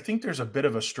think there's a bit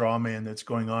of a straw man that's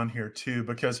going on here too,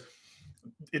 because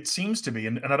it seems to be,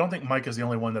 and I don't think Mike is the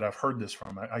only one that I've heard this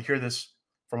from. I hear this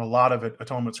from a lot of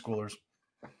atonement schoolers,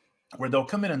 where they'll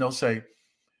come in and they'll say,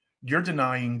 you're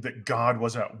denying that God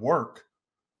was at work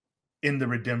in the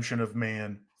redemption of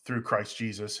man through Christ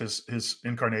Jesus, his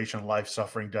incarnation, life,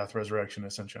 suffering, death, resurrection,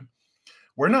 ascension.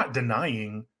 We're not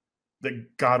denying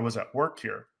that God was at work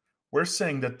here. We're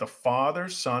saying that the Father,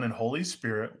 Son, and Holy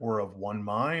Spirit were of one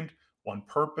mind, one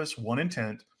purpose, one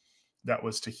intent, that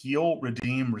was to heal,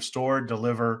 redeem, restore,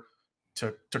 deliver,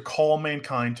 to call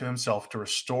mankind to himself, to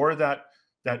restore that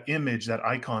image, that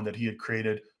icon that he had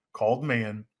created called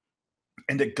man,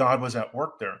 and that God was at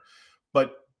work there.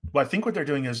 But I think what they're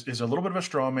doing is a little bit of a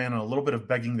straw man and a little bit of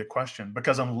begging the question,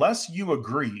 because unless you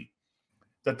agree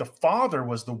that the Father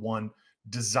was the one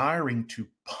desiring to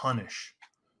punish,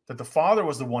 that the Father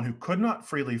was the one who could not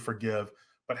freely forgive,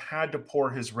 but had to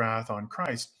pour his wrath on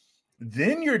Christ,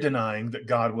 then you're denying that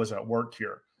God was at work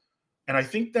here. And I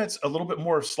think that's a little bit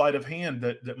more of sleight of hand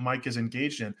that Mike is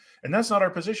engaged in. And that's not our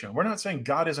position. We're not saying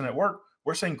God isn't at work.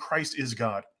 We're saying Christ is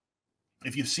God.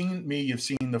 If you've seen me, you've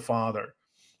seen the Father.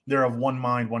 They're of one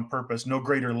mind, one purpose. No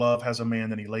greater love has a man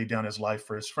than he laid down his life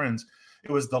for his friends.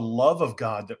 It was the love of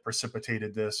God that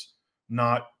precipitated this,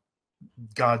 not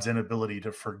God's inability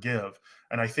to forgive.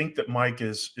 And I think that Mike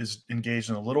is engaged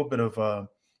in a little bit of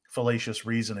fallacious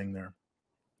reasoning there.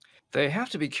 They have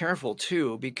to be careful,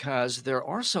 too, because there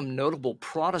are some notable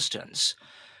Protestants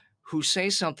who say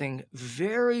something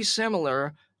very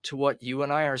similar to what you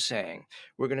and I are saying.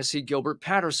 We're going to see Gilbert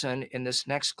Patterson in this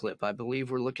next clip. I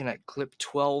believe we're looking at clip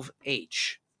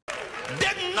 12H.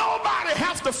 Didn't nobody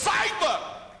have to fight but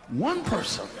one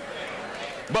person,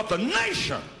 but the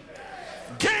nation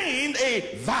gained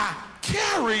a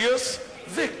vicarious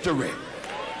victory.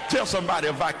 Tell somebody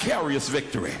a vicarious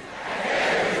victory.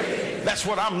 That's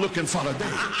what I'm looking for today.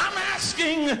 I'm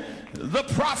asking the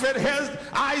prophet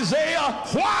Isaiah,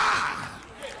 why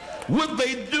would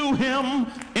they do him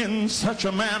in such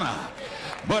a manner?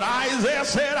 But Isaiah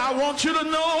said, I want you to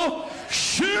know,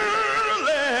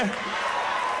 surely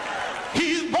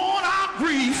he's borne our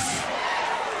grief,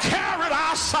 carried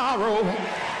our sorrow,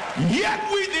 yet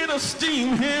we did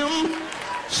esteem him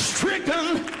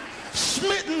stricken,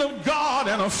 smitten of God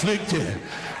and afflicted,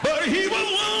 but he was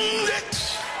wounded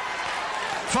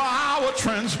for our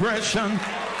transgression.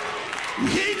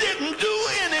 He didn't do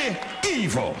any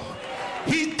evil.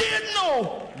 He did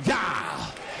no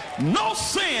guile. No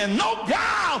sin, no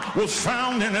guile was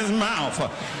found in his mouth.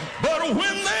 But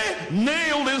when they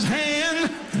nailed his hand,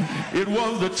 it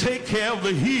was to take care of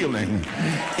the healing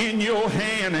in your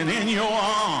hand and in your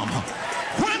arm.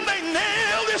 When they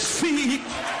nailed his feet,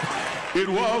 it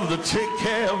was to take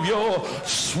care of your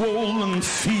swollen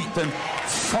feet and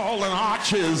fallen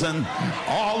arches and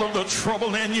all of the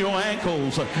trouble in your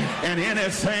ankles and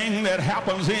anything that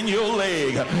happens in your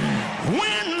leg.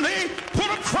 When they put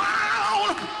a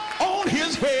crown on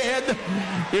his head,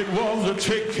 it was to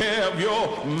take care of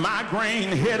your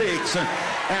migraine headaches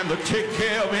and to take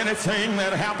care of anything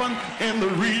that happened in the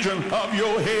region of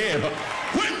your head.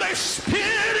 When they spit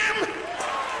him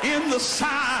in the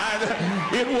side,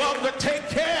 it was to take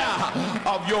care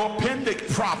of your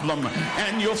appendix problem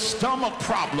and your stomach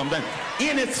problem and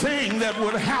anything that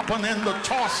would happen in the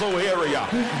torso area.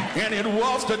 And it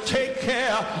was to take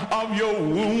care of your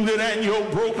wounded and your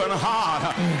broken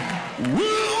heart.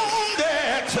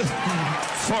 Wounded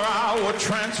for our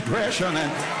transgression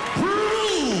and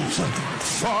bruised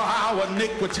for our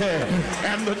iniquity,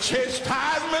 and the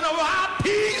chastisement of our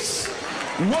peace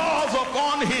was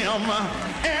upon him,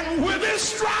 and with his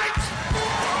stripes.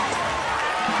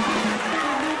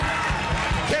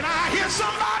 Can I hear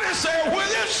somebody say,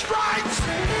 with his stripes,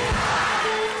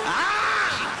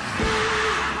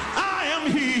 I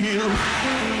am healed.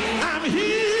 I'm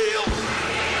healed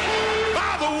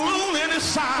by the wound in his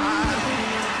side.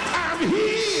 I'm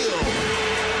healed.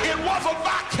 It was a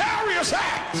vicarious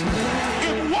act.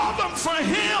 It wasn't for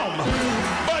him,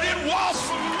 but it was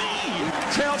for me.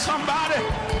 Tell somebody,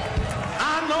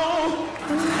 I know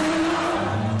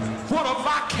what a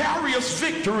vicarious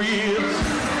victory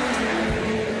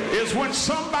is when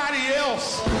somebody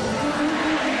else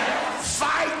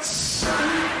fights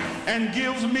and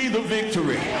gives me the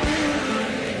victory.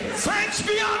 Thanks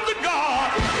be unto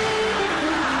God.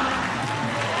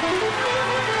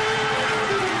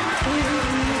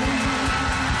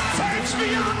 Thanks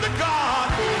be unto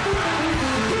God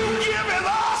who giveth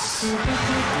us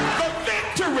the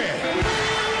victory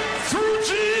through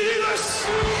Jesus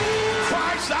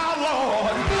Christ our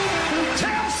Lord.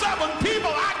 Tell 7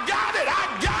 people, I got it,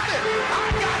 I got it,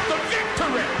 I got the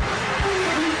victory.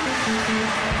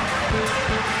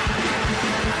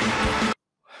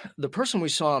 The person we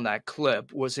saw in that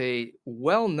clip was a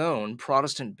well-known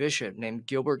Protestant bishop named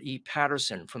Gilbert E.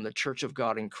 Patterson from the Church of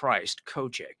God in Christ,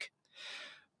 Kwick.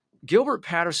 Gilbert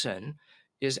Patterson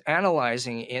is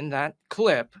analyzing in that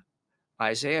clip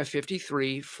Isaiah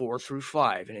 53, 4 through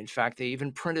 5. And in fact, they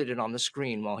even printed it on the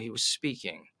screen while he was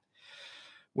speaking.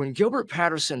 When Gilbert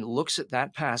Patterson looks at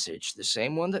that passage, the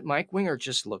same one that Mike Winger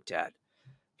just looked at,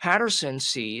 Patterson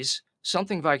sees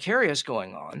something vicarious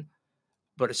going on,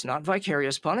 but it's not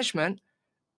vicarious punishment.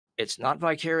 It's not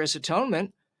vicarious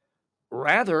atonement.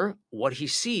 Rather, what he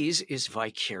sees is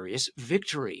vicarious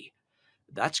victory.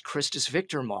 That's Christus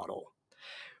Victor model.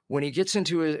 When he gets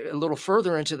into a little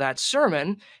further into that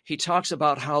sermon, he talks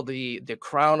about how the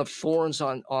crown of thorns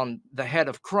on the head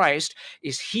of Christ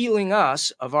is healing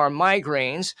us of our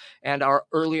migraines and our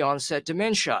early onset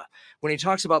dementia. When he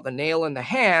talks about the nail in the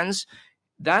hands,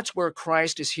 that's where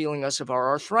Christ is healing us of our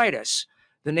arthritis.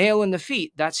 The nail in the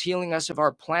feet, that's healing us of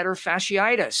our plantar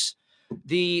fasciitis.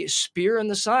 The spear in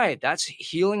the side, that's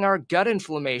healing our gut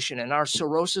inflammation and our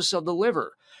cirrhosis of the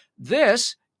liver.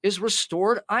 This is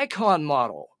restored icon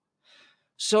model.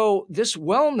 So this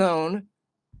well-known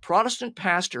Protestant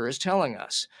pastor is telling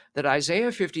us that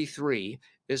Isaiah 53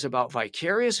 is about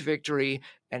vicarious victory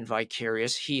and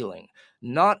vicarious healing,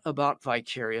 not about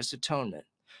vicarious atonement.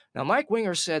 Now, Mike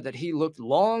Winger said that he looked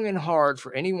long and hard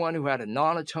for anyone who had a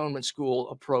non-atonement school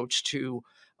approach to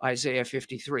Isaiah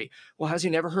 53. Well, has he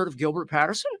never heard of Gilbert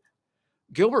Patterson?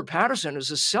 Gilbert Patterson is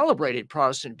a celebrated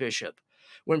Protestant bishop.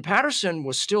 When Patterson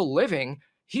was still living,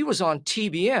 he was on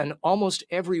TBN almost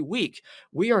every week.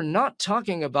 We are not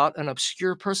talking about an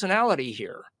obscure personality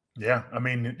here. Yeah, I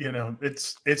mean, you know,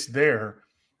 it's there.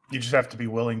 You just have to be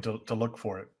willing to look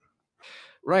for it.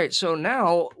 Right. So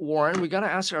now, Warren, we got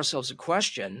to ask ourselves a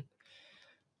question.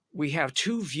 We have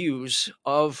 2 views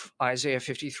of Isaiah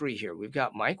 53 here. We've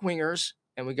got Mike Winger's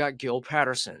and we got Gil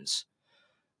Patterson's.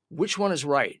 Which one is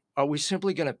right? Are we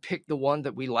simply going to pick the one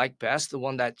that we like best, the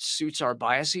one that suits our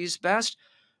biases best?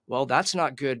 Well, that's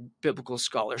not good biblical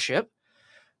scholarship.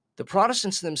 The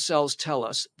Protestants themselves tell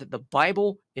us that the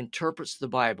Bible interprets the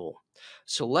Bible.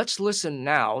 So let's listen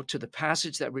now to the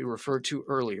passage that we referred to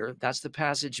earlier. That's the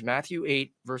passage Matthew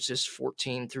 8, verses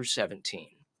 14 through 17.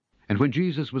 And when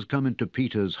Jesus was come into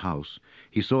Peter's house,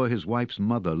 he saw his wife's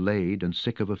mother laid and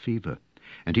sick of a fever.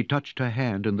 And he touched her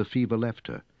hand, and the fever left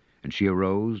her. And she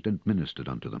arose and ministered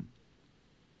unto them.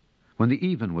 When the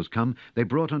even was come, they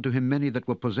brought unto him many that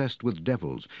were possessed with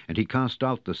devils, and he cast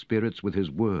out the spirits with his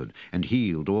word, and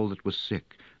healed all that was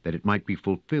sick, that it might be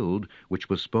fulfilled, which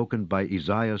was spoken by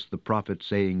Esaias the prophet,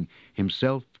 saying,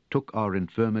 Himself took our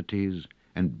infirmities,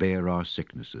 and bare our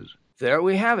sicknesses. There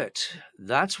we have it.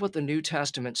 That's what the New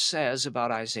Testament says about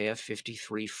Isaiah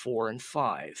 53, 4 and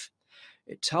 5.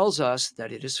 It tells us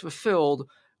that it is fulfilled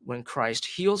when Christ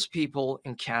heals people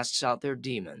and casts out their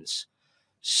demons.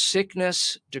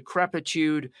 Sickness,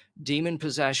 decrepitude, demon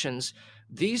possessions,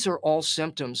 these are all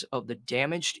symptoms of the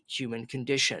damaged human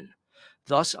condition.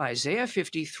 Thus, Isaiah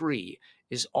 53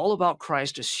 is all about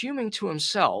Christ assuming to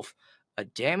himself a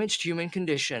damaged human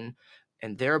condition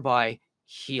and thereby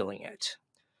healing it.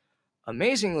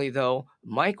 Amazingly, though,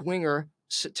 Mike Winger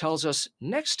tells us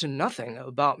next to nothing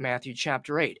about Matthew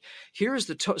chapter 8. Here's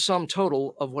the sum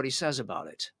total of what he says about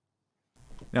it.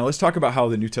 Now let's talk about how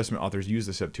the New Testament authors use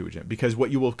the Septuagint, because what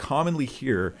you will commonly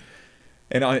hear,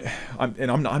 and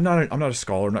I'm not a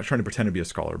scholar. I'm not trying to pretend to be a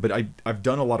scholar, but I've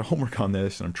done a lot of homework on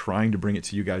this, and I'm trying to bring it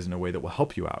to you guys in a way that will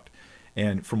help you out.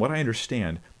 And from what I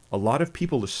understand, a lot of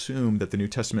people assume that the New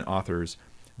Testament authors,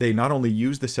 they not only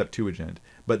use the Septuagint,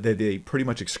 but that they pretty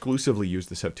much exclusively use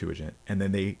the Septuagint.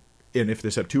 And if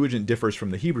the Septuagint differs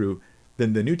from the Hebrew,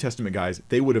 then the New Testament guys,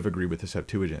 they would have agreed with the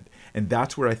Septuagint. And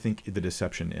that's where I think the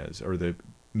deception is, or the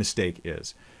mistake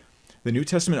is. The New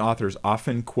Testament authors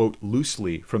often quote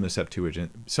loosely from the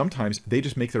Septuagint. Sometimes they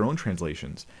just make their own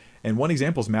translations. And one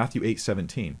example is Matthew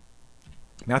 8:17.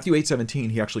 Matthew 8:17,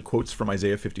 he actually quotes from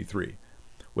Isaiah 53.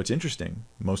 What's interesting,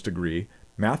 most agree,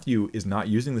 Matthew is not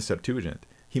using the Septuagint.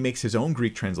 He makes his own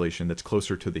Greek translation that's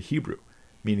closer to the Hebrew,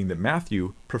 meaning that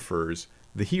Matthew prefers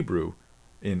the Hebrew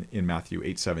in Matthew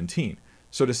 8:17.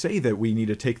 So to say that we need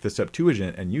to take the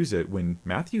Septuagint and use it when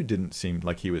Matthew didn't seem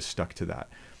like he was stuck to that,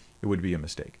 it would be a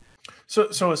mistake.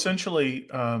 So essentially,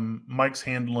 Mike's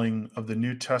handling of the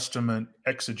New Testament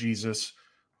exegesis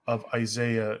of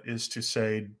Isaiah is to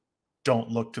say, don't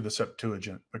look to the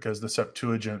Septuagint, because the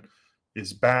Septuagint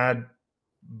is bad,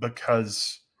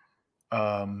 because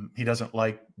he doesn't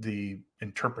like the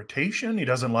interpretation. He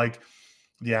doesn't like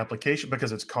the application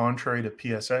because it's contrary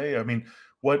to PSA. I mean,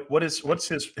 what's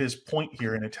his point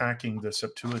here in attacking the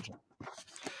Septuagint?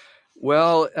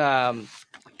 Well,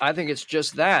 I think it's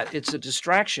just that. It's a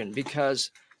distraction,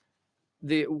 because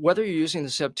whether you're using the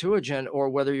Septuagint or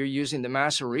whether you're using the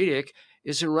Masoretic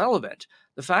is irrelevant.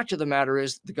 The fact of the matter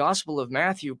is the Gospel of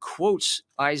Matthew quotes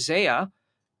Isaiah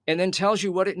and then tells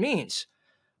you what it means.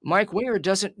 Mike Winger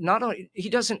doesn't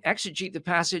exegete the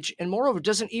passage, and moreover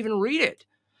doesn't even read it.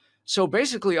 So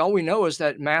basically all we know is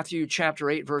that Matthew chapter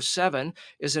 8 verse 7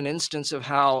 is an instance of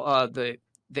how the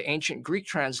ancient Greek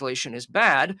translation is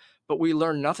bad, but we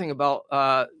learn nothing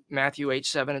about Matthew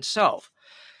 8:7 itself.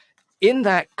 In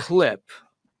that clip,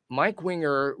 Mike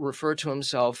Winger referred to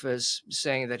himself as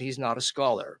saying that he's not a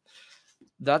scholar.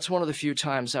 That's one of the few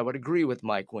times I would agree with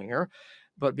Mike Winger.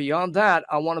 But beyond that,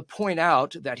 I want to point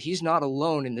out that he's not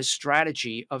alone in this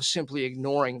strategy of simply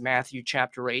ignoring Matthew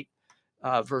chapter 8,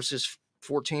 verses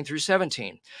 14 through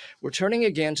 17. We're turning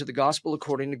again to the Gospel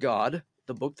According to God,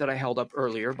 the book that I held up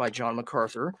earlier by John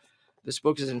MacArthur. This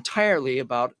book is entirely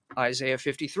about Isaiah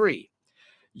 53.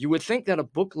 You would think that a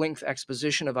book-length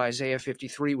exposition of Isaiah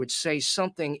 53 would say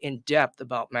something in depth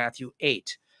about Matthew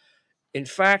 8. In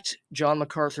fact, John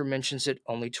MacArthur mentions it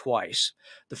only twice.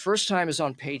 The first time is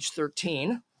on page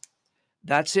 13.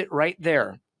 That's it right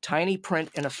there. Tiny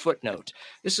print and a footnote.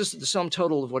 This is the sum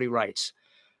total of what he writes.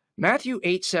 Matthew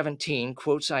 8:17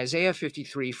 quotes Isaiah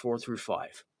 53, 4 through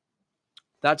 5.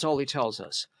 That's all he tells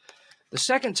us. The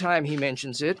second time he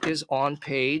mentions it is on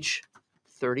page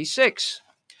 36.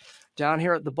 Down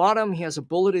here at the bottom, he has a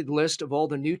bulleted list of all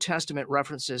the New Testament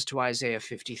references to Isaiah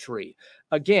 53.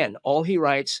 Again, all he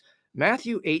writes,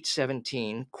 Matthew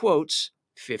 8:17 quotes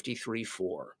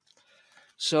 53:4.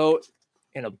 So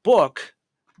in a book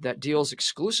that deals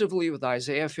exclusively with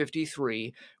Isaiah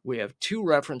 53, we have two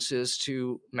references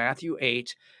to Matthew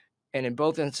 8, and in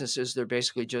both instances, they're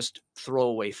basically just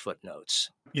throwaway footnotes.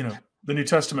 You know, the New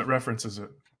Testament references it.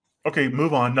 Okay,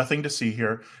 move on. Nothing to see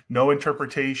here. No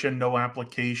interpretation, no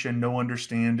application, no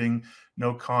understanding,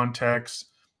 no context.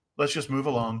 Let's just move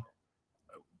along.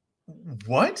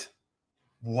 What?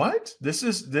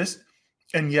 This,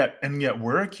 and yet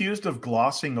we're accused of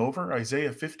glossing over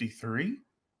Isaiah 53?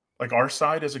 like our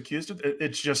side is accused of.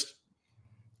 It's just,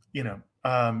 you know,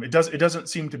 it doesn't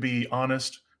seem to be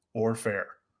honest or fair.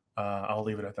 I'll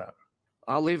leave it at that.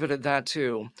 I'll leave it at that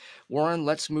too. Warren,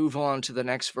 let's move on to the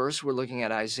next verse. We're looking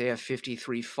at Isaiah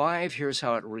 53:5. Here's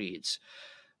how it reads.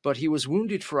 But he was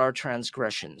wounded for our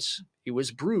transgressions. He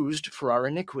was bruised for our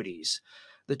iniquities.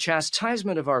 The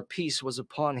chastisement of our peace was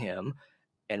upon him,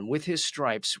 and with his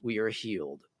stripes we are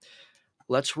healed.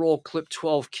 Let's roll clip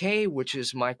 12K, which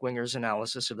is Mike Winger's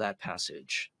analysis of that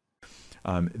passage.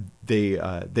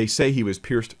 They say he was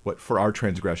pierced for our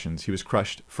transgressions. He was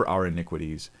crushed for our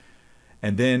iniquities.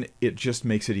 And then it just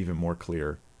makes it even more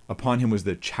clear. Upon him was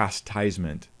the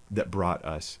chastisement that brought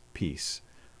us peace.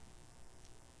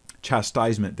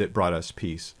 Chastisement that brought us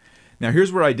peace. Now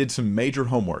here's where I did some major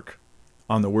homework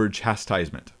on the word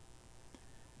chastisement.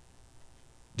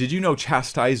 Did you know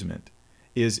chastisement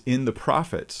is in the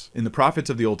prophets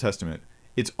of the Old Testament?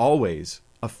 It's always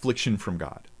affliction from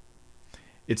God.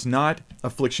 It's not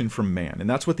affliction from man. And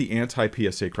that's what the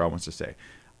anti-PSA crowd wants to say.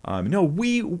 No,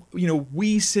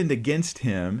 we sinned against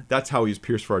him. That's how he was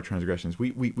pierced for our transgressions.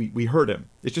 We hurt him.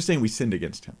 It's just saying we sinned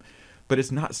against him. But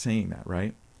it's not saying that,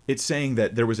 right? It's saying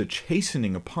that there was a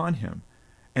chastening upon him,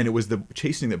 and it was the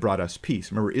chastening that brought us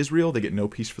peace. Remember Israel, they get no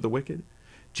peace for the wicked.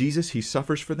 Jesus, he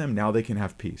suffers for them. Now they can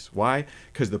have peace. Why?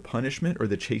 Because the punishment or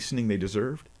the chastening they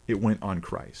deserved, it went on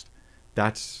Christ.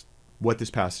 That's what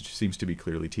this passage seems to be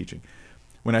clearly teaching.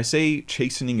 When I say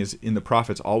chastening is in the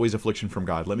prophets always affliction from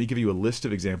God, let me give you a list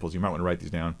of examples. You might want to write these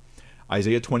down.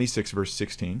 Isaiah 26, verse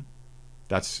 16.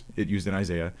 That's it used in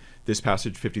Isaiah. This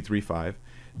passage, 53:5.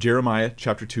 Jeremiah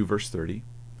chapter 2, verse 30.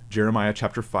 Jeremiah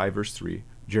chapter 5, verse 3.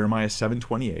 Jeremiah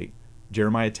 7:28.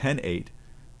 Jeremiah 10:8.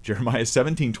 Jeremiah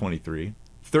 17:23.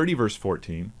 30, verse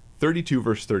 14. 32,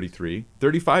 verse 33,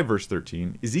 35, verse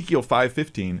 13, Ezekiel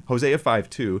 5:15, Hosea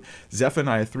 5:2,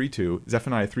 Zephaniah 3:2,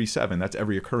 Zephaniah 3:7. That's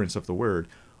every occurrence of the word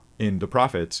in the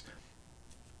prophets,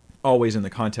 always in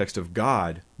the context of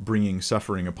God bringing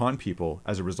suffering upon people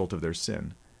as a result of their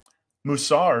sin.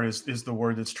 Musar is the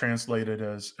word that's translated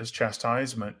as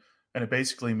chastisement, and it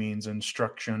basically means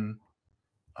instruction.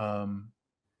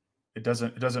 It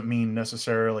doesn't mean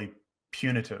necessarily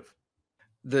punitive.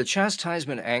 The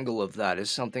chastisement angle of that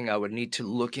is something I would need to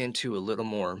look into a little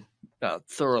more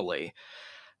thoroughly.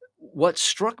 What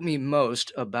struck me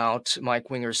most about Mike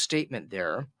Winger's statement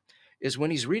there is when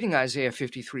he's reading Isaiah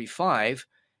 53:5,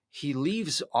 he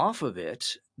leaves off of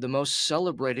it the most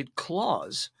celebrated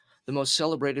clause, the most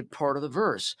celebrated part of the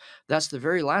verse. That's the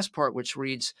very last part, which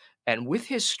reads, "And with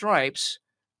his stripes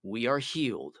we are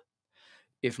healed."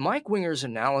 If Mike Winger's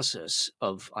analysis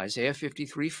of Isaiah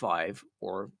 53:5,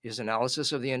 or his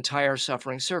analysis of the entire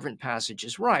suffering servant passage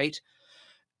is right,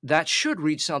 that should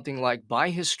read something like,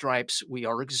 "By his stripes we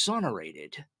are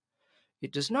exonerated."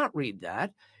 It does not read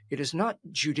that. It is not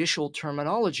judicial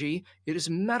terminology. It is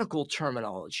medical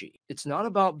terminology. It's not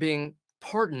about being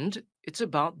pardoned. It's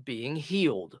about being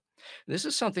healed. This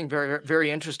is something very,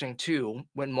 very interesting, too,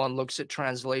 when one looks at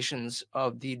translations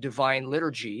of the Divine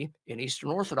Liturgy in Eastern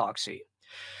Orthodoxy.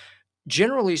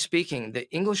 Generally speaking, the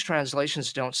English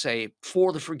translations don't say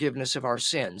 "for the forgiveness of our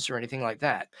sins" or anything like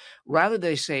that. Rather,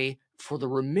 they say "for the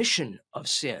remission of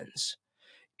sins."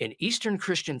 In Eastern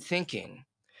Christian thinking,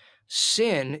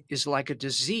 sin is like a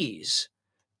disease,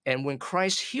 and when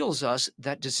Christ heals us,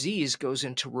 that disease goes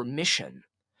into remission.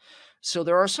 So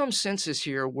there are some senses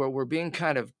here where we're being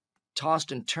kind of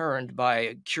tossed and turned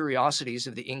by curiosities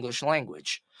of the English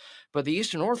language. But the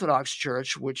Eastern Orthodox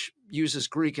Church, which uses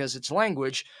Greek as its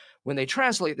language, when they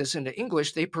translate this into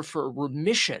English, they prefer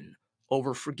remission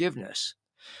over forgiveness.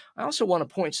 I also want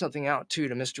to point something out, too,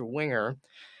 to Mr. Winger.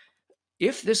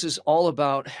 If this is all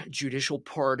about judicial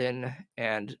pardon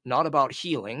and not about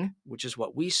healing, which is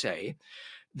what we say,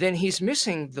 then he's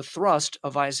missing the thrust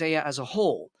of Isaiah as a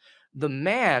whole. The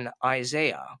man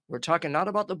Isaiah, we're talking not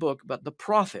about the book, but the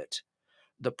prophet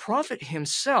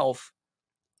himself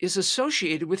is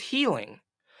associated with healing.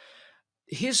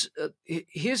 His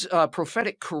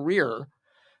prophetic career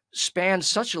spanned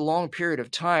such a long period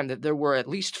of time that there were at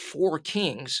least 4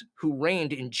 kings who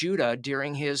reigned in Judah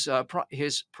during his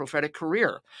prophetic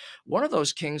career. One of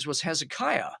those kings was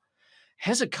Hezekiah.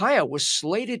 Hezekiah was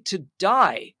slated to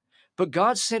die, but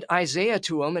God sent Isaiah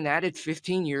to him and added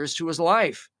 15 years to his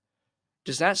life.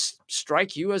 Does that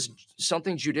strike you as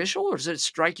something judicial, or does it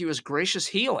strike you as gracious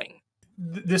healing?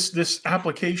 This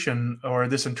application or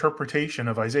this interpretation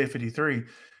of Isaiah 53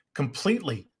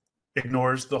 completely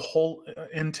ignores the whole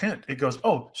intent. It goes,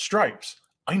 "Oh, stripes.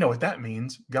 I know what that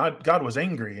means. God was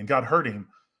angry and God hurt him."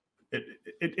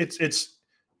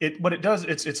 What it does,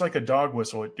 it's like a dog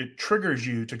whistle. It triggers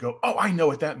you to go, "Oh, I know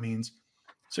what that means."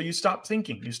 So you stop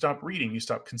thinking, you stop reading, you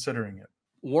stop considering it.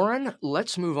 Warren,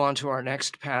 let's move on to our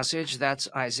next passage. That's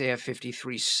Isaiah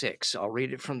 53:6. I'll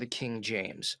read it from the King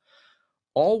James.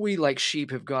 All we like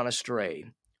sheep have gone astray.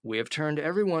 We have turned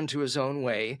everyone to his own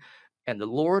way, and the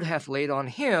Lord hath laid on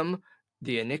him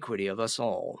the iniquity of us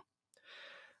all.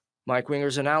 Mike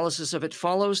Winger's analysis of it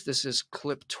follows. This is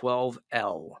clip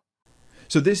 12L.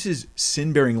 So this is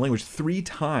sin-bearing language 3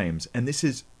 times, and this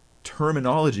is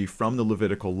terminology from the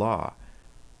Levitical law.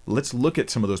 Let's look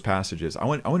at some of those passages. I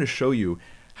want to show you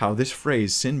how this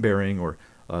phrase, sin-bearing, or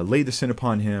lay the sin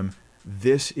upon him,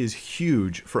 this is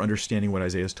huge for understanding what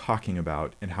Isaiah is talking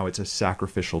about and how it's a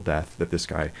sacrificial death that this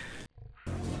guy,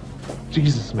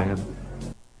 Jesus, man.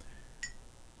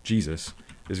 Jesus,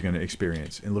 is going to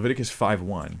experience. In Leviticus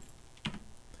 5:1,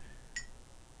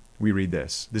 we read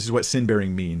this. This is what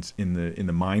sin-bearing means in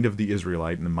the mind of the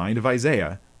Israelite, in the mind of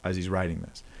Isaiah as he's writing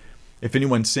this. If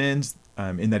anyone sins,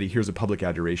 in that he hears a public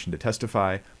adoration to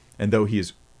testify, and though he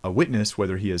is a witness,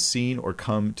 whether he has seen or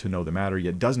come to know the matter,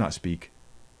 yet does not speak,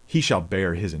 he shall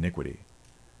bear his iniquity.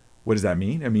 What does that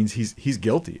mean? It means he's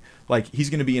guilty. Like, he's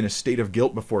going to be in a state of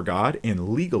guilt before God, and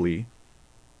legally,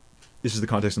 this is the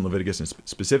context in Leviticus, and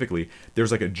specifically,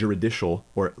 there's like a juridical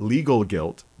or legal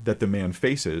guilt that the man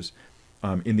faces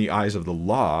in the eyes of the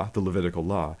law, the Levitical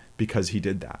law, because he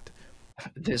did that.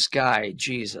 This guy,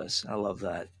 Jesus, I love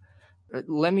that.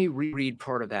 Let me reread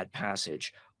part of that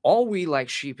passage. All we like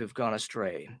sheep have gone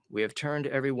astray. We have turned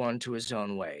everyone to his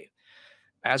own way.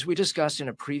 As we discussed in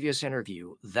a previous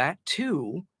interview, that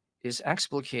too is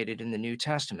explicated in the New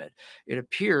Testament. It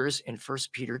appears in 1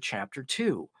 Peter chapter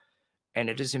 2, and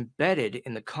it is embedded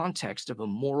in the context of a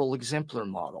moral exemplar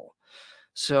model.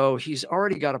 So he's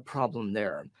already got a problem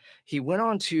there. He went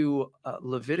on to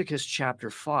Leviticus chapter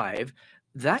 5.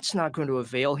 That's not going to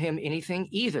avail him anything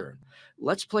either.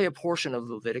 Let's play a portion of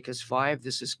Leviticus 5.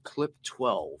 This is clip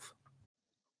 12.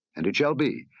 And it shall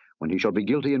be, when he shall be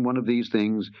guilty in one of these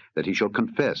things, that he shall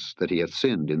confess that he hath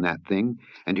sinned in that thing,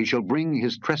 and he shall bring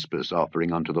his trespass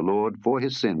offering unto the Lord for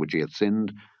his sin which he hath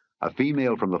sinned, a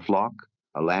female from the flock,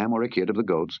 a lamb or a kid of the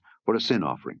goats, for a sin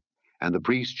offering. And the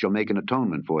priest shall make an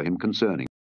atonement for him concerning.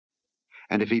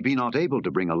 And if he be not able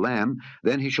to bring a lamb,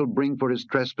 then he shall bring for his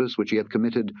trespass which he hath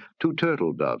committed 2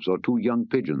 turtle doves or 2 young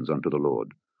pigeons unto the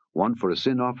Lord, one for a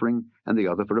sin offering, and the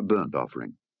other for a burnt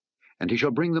offering. And he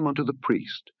shall bring them unto the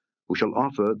priest, who shall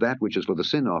offer that which is for the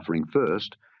sin offering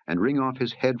first, and wring off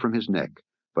his head from his neck,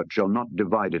 but shall not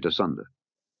divide it asunder.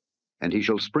 And he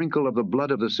shall sprinkle of the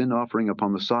blood of the sin offering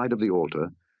upon the side of the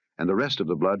altar, and the rest of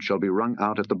the blood shall be wrung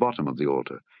out at the bottom of the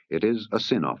altar. It is a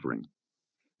sin offering.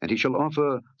 And he shall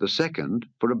offer the second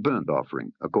for a burnt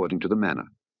offering, according to the manner.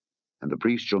 And the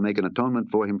priest shall make an atonement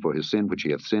for him for his sin which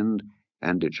he hath sinned,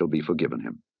 and it shall be forgiven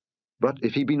him. But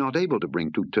if he be not able to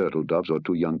bring 2 turtle doves or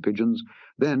 2 young pigeons,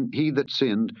 then he that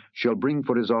sinned shall bring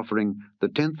for his offering the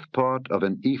 10th part of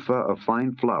an ephah of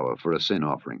fine flour for a sin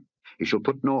offering. He shall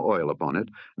put no oil upon it,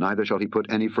 neither shall he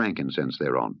put any frankincense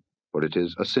thereon, for it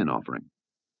is a sin offering.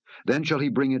 Then shall he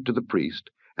bring it to the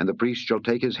priest, and the priest shall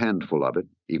take his handful of it,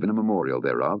 even a memorial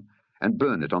thereof, and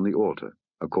burn it on the altar,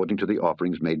 according to the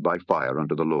offerings made by fire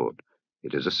unto the Lord.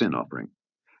 It is a sin offering.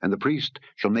 And the priest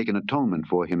shall make an atonement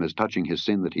for him as touching his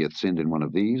sin that he hath sinned in one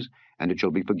of these, and it shall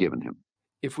be forgiven him.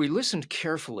 If we listened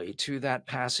carefully to that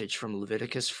passage from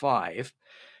Leviticus 5,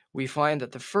 we find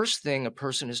that the first thing a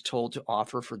person is told to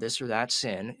offer for this or that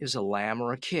sin is a lamb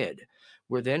or a kid.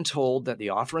 We're then told that the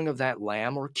offering of that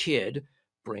lamb or kid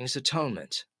brings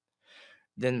atonement.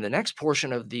 Then the next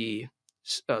portion of the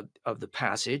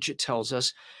passage, it tells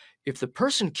us, if the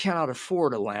person cannot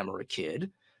afford a lamb or a kid,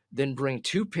 then bring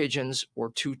 2 pigeons or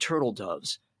 2 turtle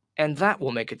doves, and that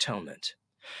will make atonement.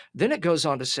 Then it goes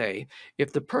on to say,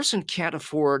 if the person can't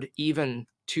afford even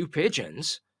 2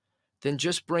 pigeons, then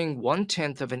just bring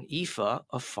 1/10 of an ephah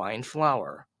of fine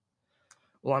flour.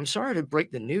 Well, I'm sorry to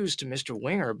break the news to Mr.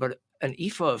 Winger, but an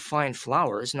ephah of fine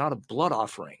flour is not a blood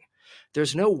offering.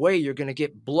 There's no way you're going to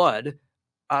get blood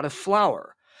out of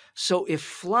flour. So if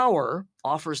flour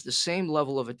offers the same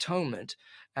level of atonement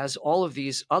as all of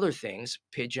these other things,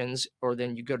 pigeons, or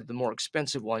then you go to the more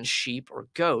expensive ones, sheep or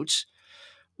goats,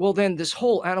 well, then this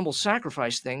whole animal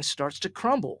sacrifice thing starts to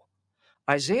crumble.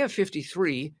 Isaiah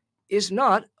 53 is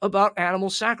not about animal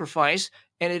sacrifice,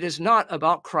 and it is not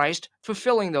about Christ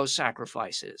fulfilling those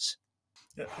sacrifices.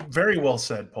 Yeah, very well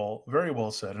said, Paul. Very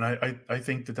well said. And I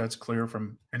think that that's clear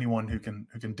from anyone who can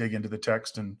dig into the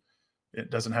text and it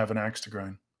doesn't have an axe to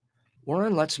grind.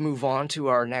 Warren, let's move on to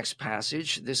our next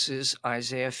passage. This is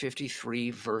Isaiah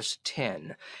 53, verse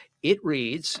 10. It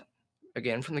reads,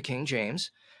 again from the King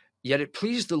James, "Yet it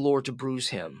pleased the Lord to bruise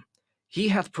him. He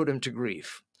hath put him to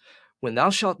grief. When thou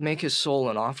shalt make his soul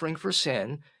an offering for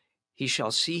sin, he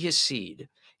shall see his seed.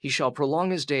 He shall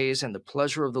prolong his days, and the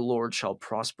pleasure of the Lord shall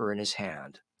prosper in his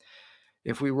hand.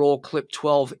 If we roll clip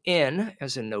 12 in,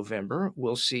 as in November,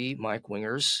 we'll see Mike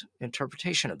Winger's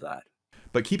interpretation of that.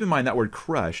 But keep in mind that word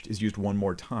crushed is used one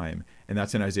more time, and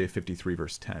that's in Isaiah 53,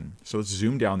 verse 10. So let's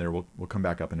zoom down there. We'll come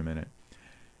back up in a minute.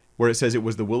 Where it says it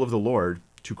was the will of the Lord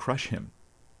to crush him,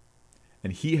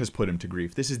 and he has put him to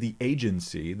grief. This is the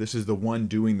agency. This is the one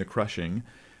doing the crushing.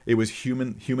 It was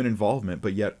human involvement,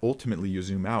 but yet ultimately you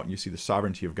zoom out and you see the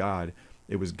sovereignty of God.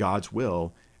 It was God's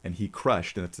will, and he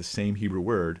crushed, and that's the same Hebrew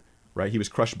word, right? He was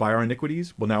crushed by our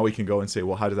iniquities. Well, now we can go and say,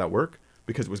 well, how does that work?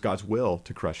 Because it was God's will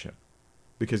to crush him,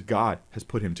 because God has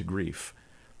put him to grief.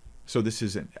 So this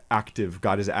is an active.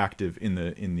 God is active in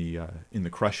the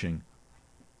crushing,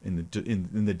 in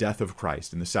the death of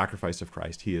Christ, in the sacrifice of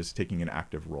Christ. He is taking an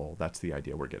active role. That's the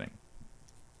idea we're getting.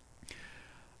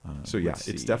 So yeah,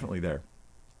 it's definitely there.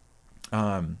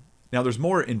 Now there's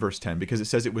more in verse 10, because it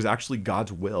says it was actually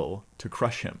God's will to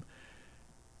crush him.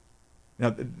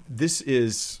 Now this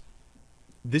is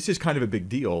kind of a big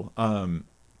deal,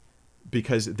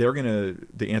 because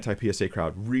the anti-PSA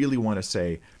crowd really want to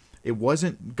say it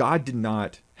wasn't, God did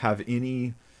not have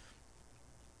any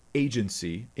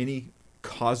agency, any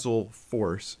causal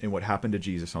force in what happened to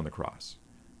Jesus on the cross.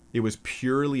 It was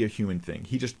purely a human thing.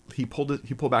 He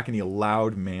pulled back and he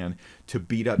allowed man to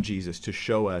beat up Jesus to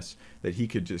show us that he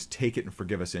could just take it and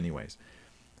forgive us anyways.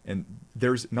 And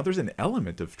there's an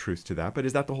element of truth to that, but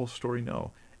is that the whole story?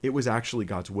 No. It was actually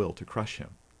God's will to crush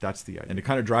him. That's the idea. And to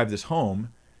kind of drive this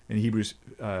home in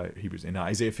in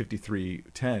Isaiah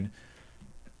 53:10,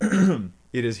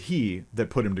 it is he that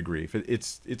put him to grief.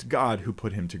 It's God who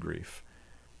put him to grief.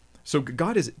 So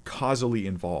God is causally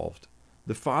involved.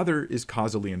 The Father is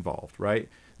causally involved, right?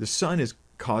 The Son is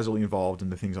causally involved in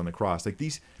the things on the cross. Like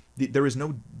there's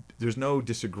no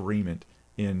disagreement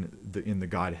in the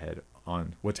Godhead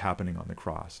on what's happening on the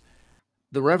cross.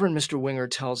 The Reverend Mr. Winger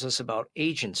tells us about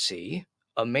agency.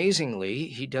 Amazingly,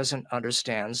 he doesn't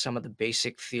understand some of the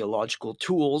basic theological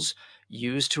tools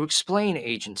used to explain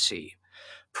agency.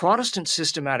 Protestant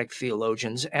systematic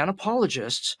theologians and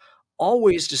apologists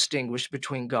always distinguish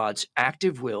between God's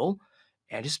active will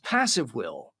and his passive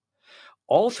will.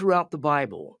 All throughout the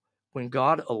Bible, when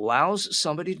God allows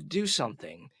somebody to do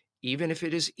something, even if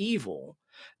it is evil,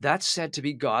 that's said to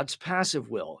be God's passive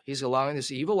will. He's allowing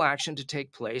this evil action to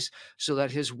take place so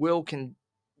that his will can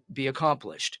be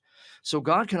accomplished. So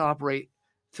God can operate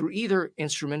through either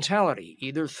instrumentality,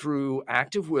 either through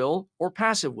active will or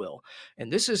passive will.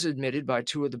 And this is admitted by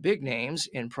two of the big names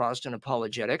in Protestant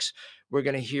apologetics. We're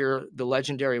going to hear the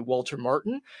legendary Walter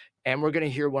Martin, and we're going to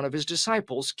hear one of his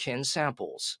disciples, Ken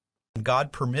Samples.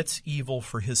 God permits evil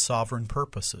for his sovereign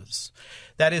purposes.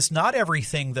 That is, not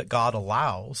everything that God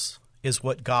allows is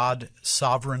what God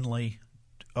sovereignly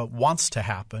wants to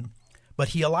happen, but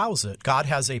he allows it. God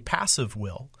has a passive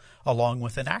will along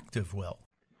with an active will.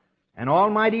 An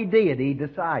almighty deity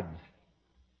decides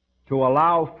to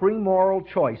allow free moral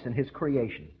choice in his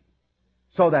creation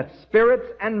so that spirits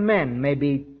and men may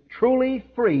be truly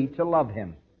free to love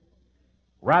him,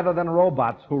 rather than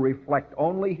robots who reflect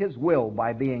only his will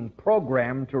by being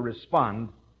programmed to respond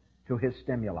to his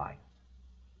stimuli.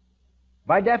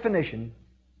 By definition,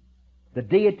 the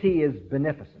deity is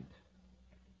beneficent.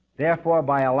 Therefore,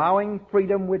 by allowing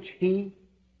freedom which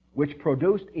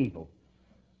produced evil,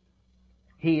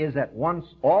 he is at once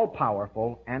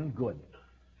all-powerful and good,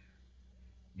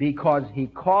 because he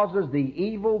causes the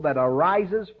evil that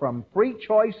arises from free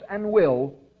choice and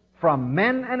will from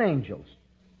men and angels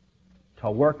to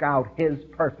work out his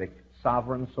perfect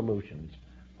sovereign solutions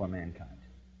for mankind.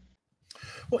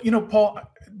 Well, Paul,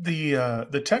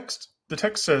 the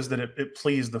text says that it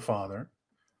pleased the Father,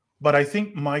 but I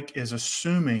think Mike is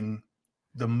assuming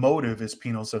the motive is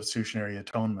penal substitutionary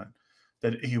atonement,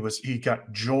 that he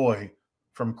got joy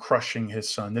from crushing his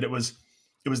Son, that it was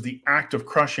the act of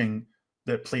crushing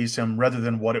that pleased him rather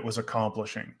than what it was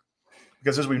accomplishing.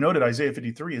 Because as we noted, Isaiah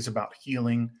 53 is about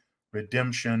healing,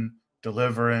 redemption,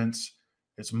 deliverance.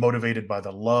 It's motivated by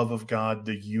the love of God,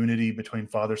 the unity between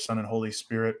Father, Son, and Holy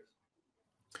Spirit.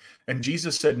 And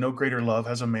Jesus said, no greater love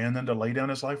has a man than to lay down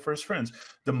his life for his friends.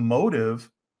 The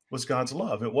motive was God's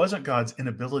love. It wasn't God's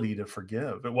inability to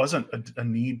forgive. It wasn't a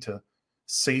need to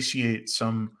satiate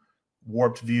some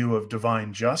warped view of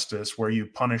divine justice where you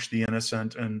punish the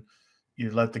innocent and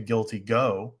you let the guilty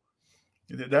go.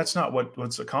 That's not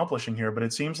what's accomplishing here, but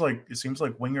it seems like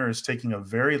Winger is taking a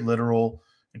very literal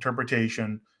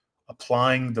interpretation,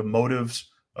 applying the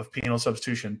motives of penal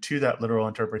substitution to that literal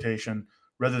interpretation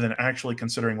rather than actually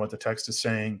considering what the text is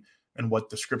saying and what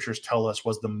the scriptures tell us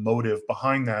was the motive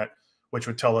behind that, which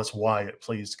would tell us why it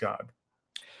pleased God.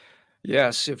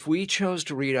 Yes, if we chose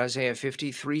to read Isaiah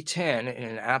 53:10 in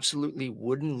an absolutely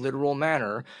wooden, literal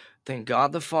manner, then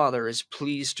God the Father is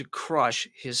pleased to crush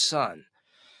his Son.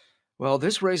 Well,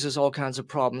 this raises all kinds of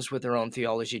problems with their own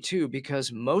theology, too,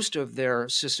 because most of their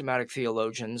systematic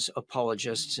theologians,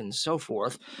 apologists, and so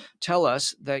forth tell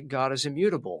us that God is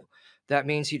immutable. That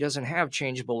means he doesn't have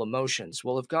changeable emotions.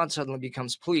 Well, if God suddenly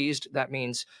becomes pleased, that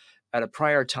means at a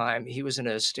prior time he was in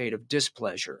a state of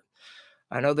displeasure.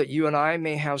 I know that you and I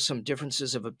may have some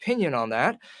differences of opinion on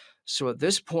that. So at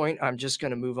this point, I'm just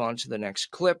going to move on to the next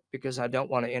clip because I don't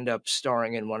want to end up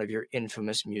starring in one of your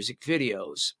infamous music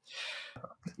videos.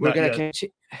 We're going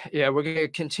to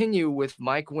continue with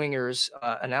Mike Winger's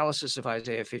analysis of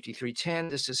Isaiah 53:10.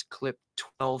 This is clip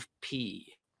 12P.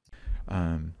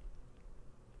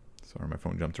 Sorry, my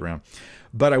phone jumped around.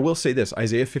 But I will say this,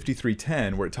 Isaiah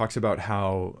 53:10, where it talks about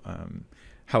how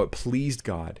it pleased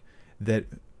God, that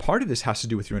part of this has to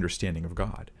do with your understanding of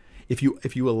God. If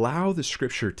you allow the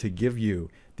scripture to give you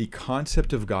the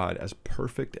concept of God as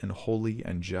perfect and holy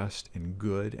and just and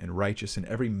good and righteous, and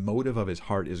every motive of his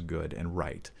heart is good and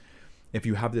right, if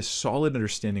you have this solid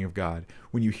understanding of God,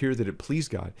 when you hear that it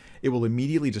pleased God, it will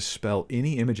immediately dispel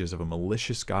any images of a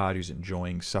malicious God who's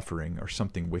enjoying suffering or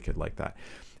something wicked like that.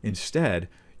 Instead,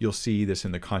 you'll see this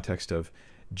in the context of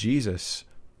Jesus.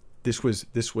 It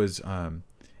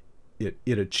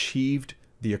achieved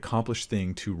the accomplished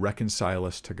thing to reconcile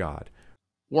us to God.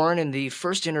 Warren, in the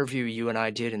first interview you and I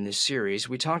did in this series,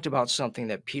 we talked about something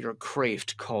that Peter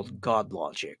Kraft called God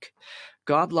logic.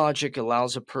 God logic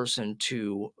allows a person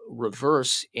to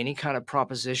reverse any kind of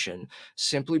proposition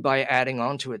simply by adding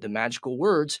onto it the magical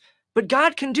words, "But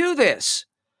God can do this."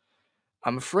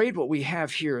 I'm afraid what we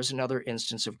have here is another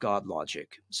instance of God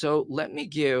logic. So let me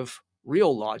give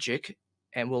real logic,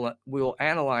 and we'll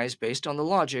analyze based on the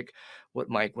logic what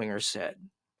Mike Winger said.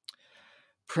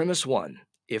 Premise 1.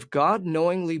 If God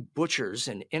knowingly butchers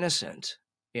an innocent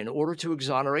in order to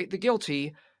exonerate the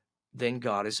guilty, then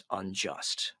God is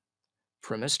unjust.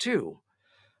 Premise 2.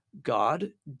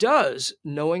 God does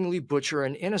knowingly butcher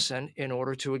an innocent in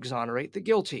order to exonerate the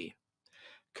guilty.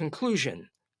 Conclusion.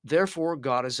 Therefore,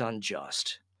 God is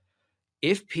unjust.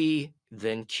 If P,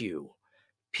 then Q.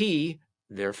 P,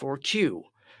 therefore Q.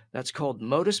 That's called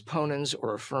modus ponens,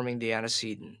 or affirming the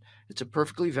antecedent. It's a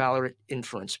perfectly valid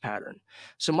inference pattern.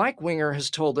 So Mike Winger has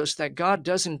told us that God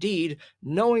does indeed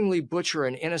knowingly butcher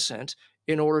an innocent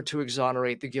in order to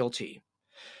exonerate the guilty.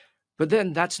 But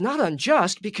then that's not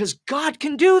unjust because God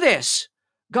can do this.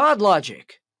 God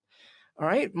logic. All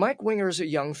right, Mike Winger is a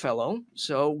young fellow,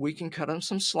 so we can cut him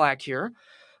some slack here.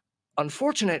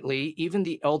 Unfortunately, even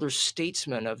the elder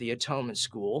statesmen of the Atonement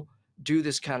School do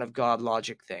this kind of God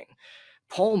logic thing.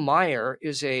 Paul Maier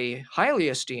is a highly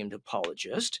esteemed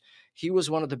apologist. He was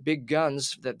one of the big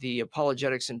guns that the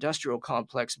apologetics industrial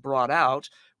complex brought out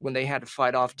when they had to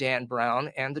fight off Dan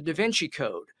Brown and the Da Vinci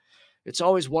Code. It's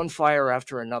always one fire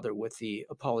after another with the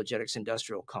apologetics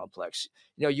industrial complex.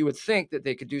 You know, you would think that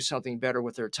they could do something better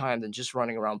with their time than just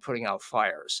running around putting out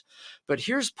fires. But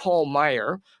here's Paul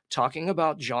Maier talking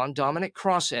about John Dominic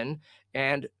Crossan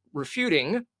and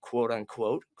refuting, quote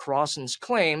unquote, Crossan's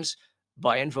claims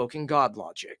by invoking God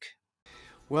logic.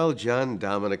 Well, John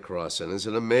Dominic Crossan is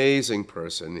an amazing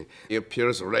person. He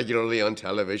appears regularly on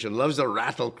television, loves to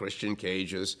rattle Christian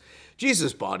cages.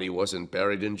 Jesus' body wasn't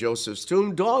buried in Joseph's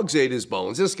tomb. Dogs ate his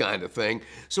bones, this kind of thing.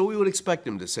 So we would expect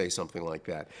him to say something like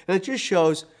that. And it just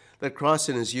shows that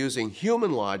Crossan is using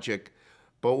human logic,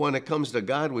 but when it comes to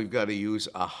God, we've got to use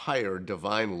a higher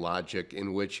divine logic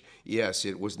in which, yes,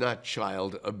 it was not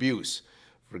child abuse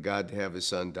for God to have his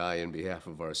son die in behalf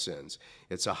of our sins.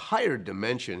 It's a higher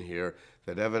dimension here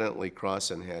that evidently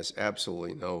Crossan has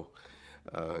absolutely no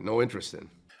interest in.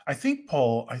 I think,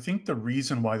 Paul, the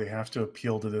reason why they have to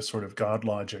appeal to this sort of God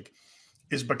logic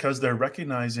is because they're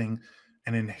recognizing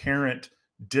an inherent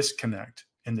disconnect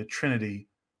in the Trinity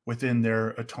within their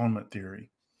atonement theory.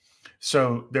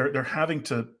 So they're having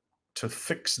to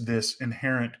fix this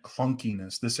inherent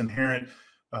clunkiness, this inherent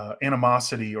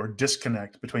animosity or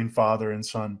disconnect between Father and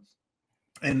Son.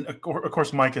 And of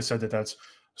course, Mike has said that that's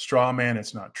straw man,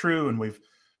 it's not true, and we've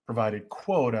provided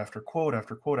quote after quote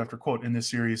after quote after quote in this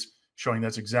series showing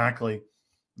that's exactly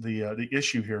the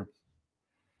issue here.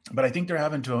 But I think they're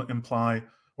having to employ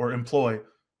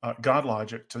God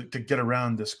logic to get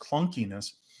around this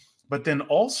clunkiness, but then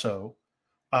also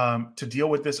to deal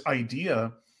with this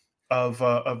idea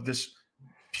of this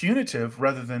punitive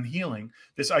rather than healing,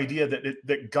 this idea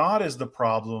that God is the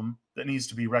problem that needs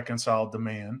to be reconciled to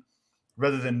man,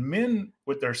 rather than men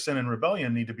with their sin and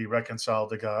rebellion need to be reconciled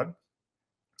to God.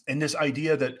 And this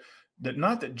idea that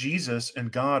not that Jesus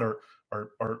and God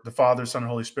the Father, Son, and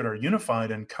Holy Spirit are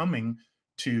unified and coming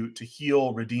to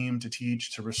heal, redeem, to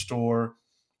teach, to restore,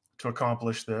 to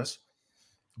accomplish this,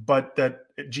 but that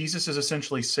Jesus is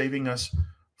essentially saving us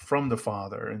from the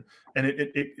Father,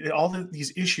 and all of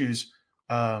these issues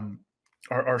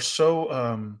are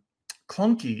so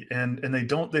clunky, and they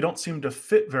don't seem to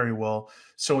fit very well.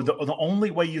 So the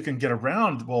only way you can get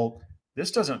around, well,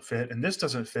 this doesn't fit and this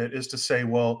doesn't fit, is to say,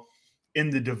 well, in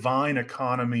the divine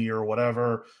economy or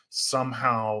whatever,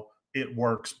 somehow it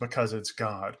works because it's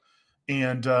God.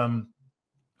 And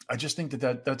I just think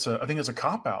that's a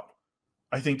cop out.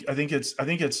 I think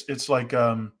it's like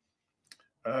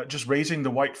just raising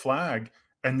the white flag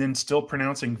and then still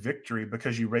pronouncing victory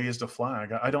because you raised a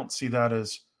flag. I don't see that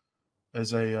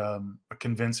as a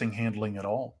convincing handling at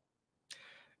all.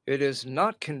 It is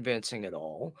not convincing at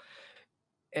all.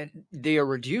 And they are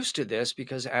reduced to this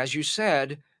because, as you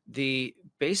said, the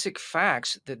basic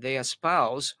facts that they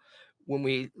espouse, when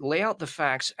we lay out the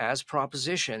facts as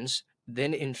propositions,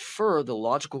 then infer the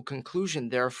logical conclusion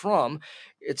therefrom,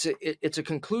 it's a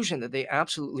conclusion that they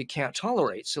absolutely can't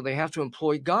tolerate. So they have to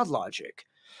employ God logic.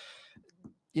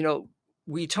 You know,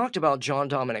 we talked about John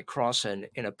Dominic Crossan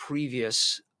in a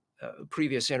previous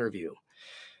interview.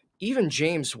 Even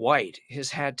James White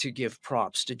has had to give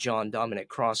props to John Dominic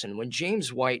Crossan. When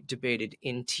James White debated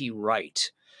N.T.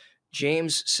 Wright,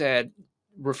 James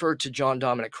referred to John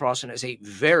Dominic Crossan as a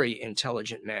very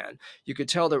intelligent man. You could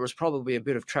tell there was probably a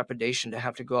bit of trepidation to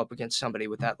have to go up against somebody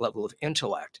with that level of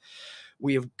intellect.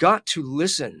 We have got to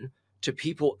listen to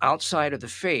people outside of the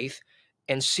faith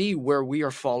and see where we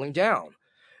are falling down.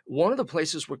 One of the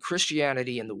places where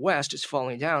Christianity in the West is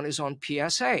falling down is on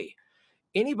PSA.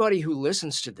 Anybody who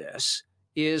listens to this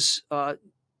is going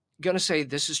to say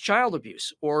this is child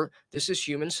abuse or this is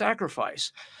human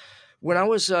sacrifice. When I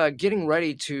was getting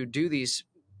ready to do these,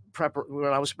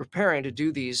 when I was preparing to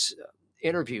do these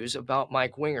interviews about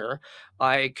Mike Winger,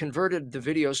 I converted the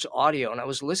videos to audio and I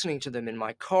was listening to them in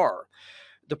my car.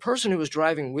 The person who was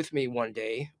driving with me one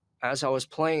day, as I was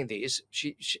playing these,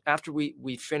 she after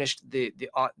we finished the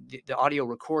audio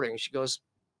recording, she goes,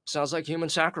 "Sounds like human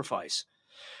sacrifice."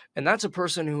 And that's a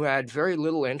person who had very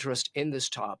little interest in this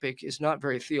topic, is not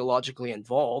very theologically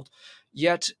involved,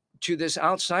 yet to this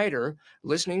outsider,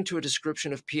 listening to a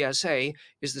description of PSA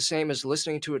is the same as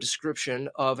listening to a description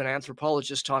of an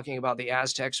anthropologist talking about the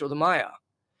Aztecs or the Maya.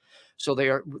 So they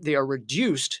are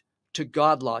reduced to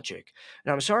God logic.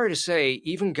 And I'm sorry to say,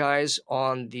 even guys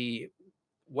on the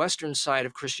Western side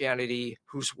of Christianity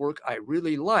whose work I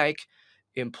really like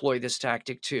employ this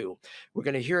tactic too. We're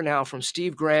going to hear now from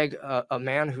Steve Gregg, a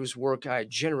man whose work I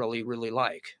generally really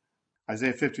like.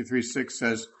 Isaiah 53:6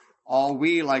 says, "All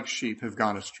we like sheep have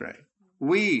gone astray.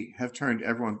 We have turned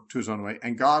everyone to his own way,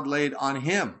 and God laid on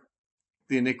him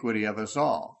the iniquity of us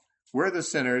all." We're the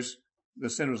sinners. The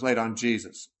sin was laid on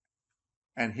Jesus.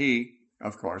 And he,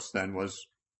 of course, then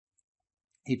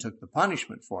he took the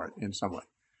punishment for it in some way.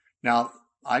 Now,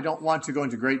 I don't want to go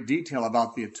into great detail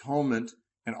about the atonement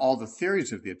and all the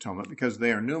theories of the atonement because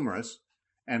they are numerous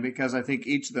and because I think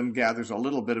each of them gathers a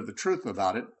little bit of the truth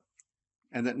about it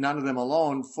and that none of them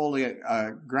alone fully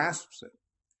grasps it.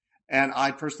 And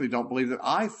I personally don't believe that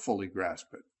I fully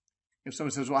grasp it. If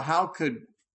someone says, well, how could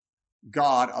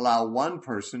God allow one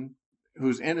person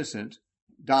who's innocent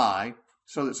die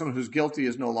so that someone who's guilty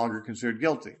is no longer considered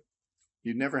guilty?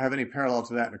 You'd never have any parallel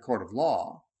to that in a court of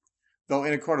law. Though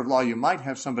in a court of law, you might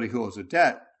have somebody who owes a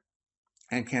debt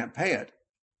and can't pay it.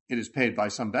 It is paid by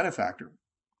some benefactor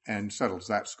and settles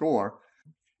that score.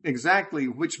 Exactly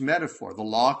which metaphor, the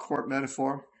law court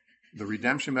metaphor, the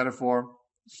redemption metaphor,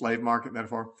 slave market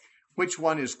metaphor, which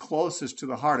one is closest to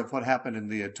the heart of what happened in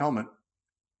the atonement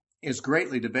is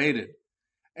greatly debated.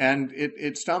 And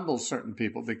it stumbles certain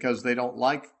people because they don't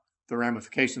like the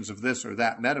ramifications of this or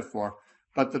that metaphor.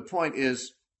 But the point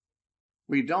is,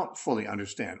 we don't fully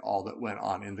understand all that went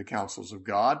on in the counsels of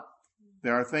God.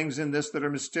 There are things in this that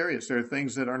are mysterious. There are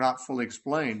things that are not fully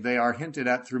explained. They are hinted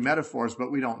at through metaphors,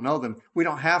 but we don't know them. We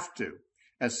don't have to.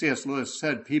 As C.S. Lewis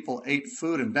said, people ate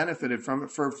food and benefited from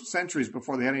it for centuries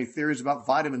before they had any theories about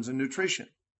vitamins and nutrition.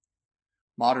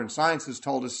 Modern science has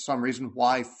told us some reason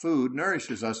why food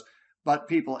nourishes us, but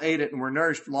people ate it and were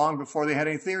nourished long before they had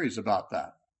any theories about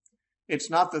that. It's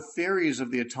not the theories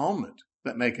of the atonement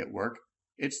that make it work.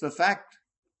 It's the fact.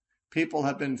 People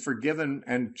have been forgiven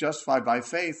and justified by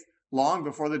faith long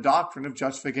before the doctrine of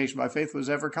justification by faith was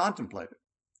ever contemplated.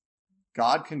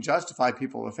 God can justify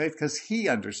people with faith because he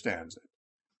understands it.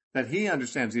 That he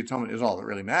understands the atonement is all that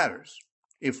really matters.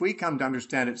 If we come to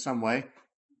understand it some way,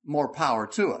 more power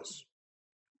to us,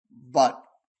 but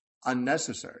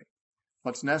unnecessary.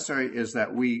 What's necessary is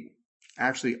that we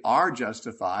actually are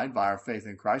justified by our faith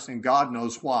in Christ, and God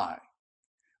knows why.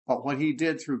 But what he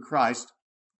did through Christ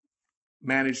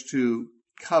managed to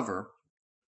cover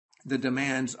the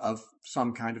demands of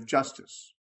some kind of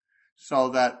justice, so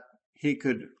that he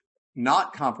could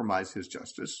not compromise his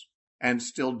justice and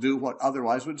still do what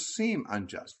otherwise would seem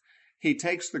unjust. He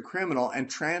takes the criminal and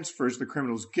transfers the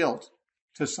criminal's guilt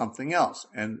to something else,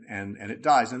 and it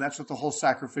dies. And that's what the whole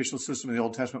sacrificial system of the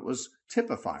Old Testament was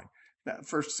typifying. That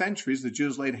for centuries, the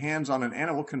Jews laid hands on an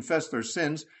animal, confessed their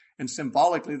sins, and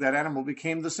symbolically that animal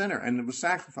became the sinner and it was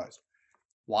sacrificed.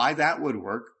 Why that would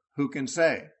work, who can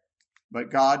say?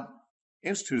 But God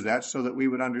instituted that so that we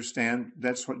would understand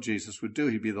that's what Jesus would do.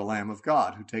 He'd be the Lamb of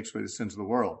God who takes away the sins of the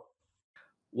world.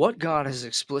 What God has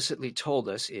explicitly told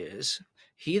us is,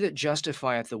 he that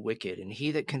justifieth the wicked and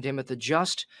he that condemneth the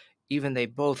just, even they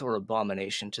both are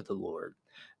abomination to the Lord.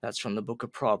 That's from the book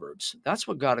of Proverbs. That's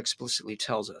what God explicitly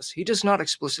tells us. He does not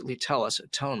explicitly tell us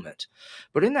atonement.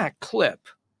 But in that clip,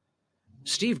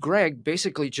 Gregg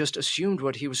basically just assumed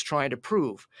what he was trying to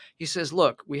prove. He says,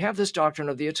 look, we have this doctrine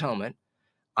of the atonement.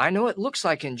 I know it looks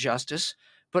like injustice,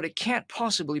 but it can't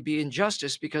possibly be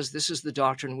injustice because this is the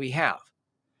doctrine we have.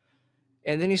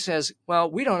 And then he says, well,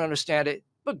 we don't understand it,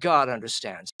 but God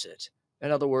understands it.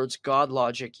 In other words, God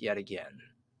logic yet again.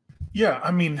 Yeah,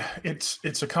 I mean, it's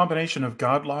a combination of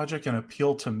God logic and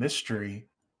appeal to mystery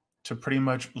to pretty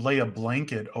much lay a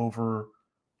blanket over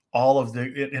all of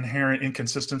the inherent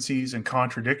inconsistencies and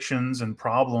contradictions and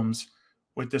problems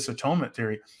with this atonement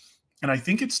theory. And I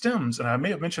think it stems, and I may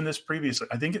have mentioned this previously,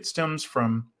 I think it stems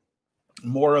from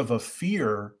more of a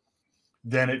fear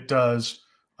than it does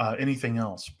anything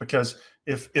else. Because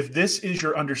if this is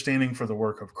your understanding for the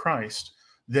work of Christ,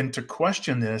 then to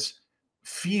question this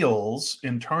feels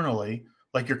internally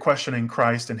like you're questioning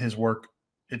Christ and his work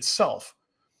itself,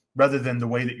 rather than the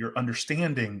way that you're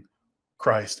understanding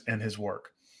Christ and his work.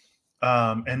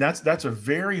 And that's a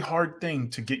very hard thing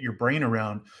to get your brain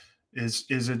around.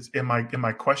 Am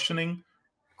I questioning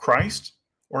Christ,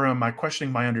 or am I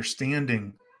questioning my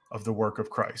understanding of the work of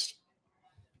Christ?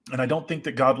 And I don't think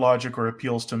that God logic or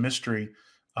appeals to mystery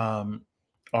are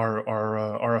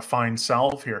a fine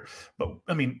salve here. But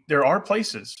I mean, there are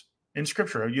places in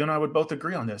Scripture, you and I would both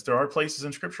agree on this, there are places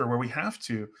in Scripture where we have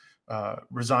to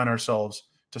resign ourselves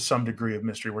to some degree of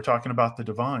mystery. We're talking about the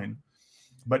divine,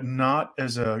 but not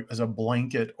as a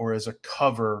blanket or as a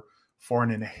cover for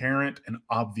an inherent and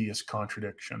obvious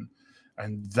contradiction.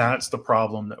 And that's the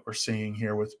problem that we're seeing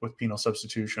here with penal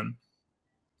substitution.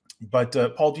 But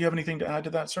Paul, do you have anything to add to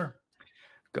that, sir?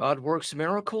 God works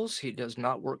miracles. He does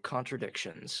not work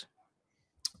contradictions.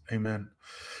 Amen.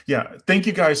 Yeah. Thank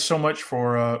you guys so much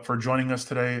for joining us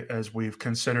today as we've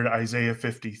considered Isaiah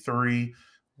 53.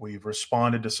 We've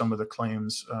responded to some of the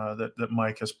claims that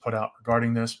Mike has put out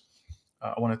regarding this.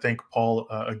 I want to thank Paul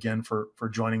again for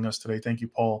joining us today. Thank you,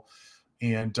 Paul.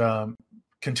 And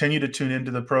continue to tune into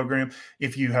the program.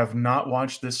 If you have not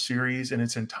watched this series in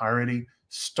its entirety,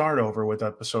 start over with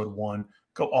episode 1.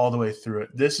 Go all the way through it.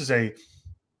 This is a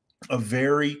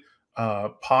very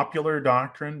popular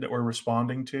doctrine that we're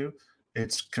responding to.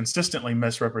 It's consistently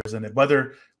misrepresented.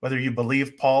 Whether you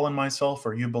believe Paul and myself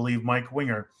or you believe Mike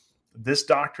Winger, this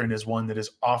doctrine is one that is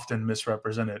often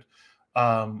misrepresented.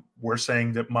 We're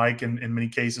saying that Mike, in many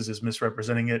cases, is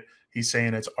misrepresenting it. He's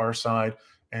saying it's our side.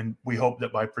 And we hope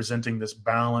that by presenting this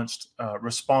balanced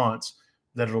response,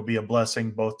 that it'll be a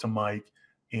blessing both to Mike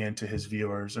and to his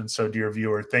viewers. And so, dear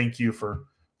viewer, thank you for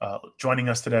joining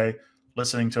us today,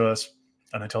 listening to us.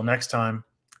 And until next time,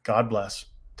 God bless.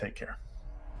 Take care.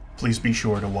 Please be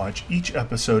sure to watch each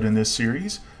episode in this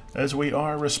series as we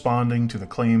are responding to the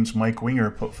claims Mike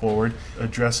Winger put forward,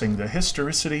 addressing the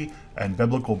historicity and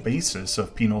biblical basis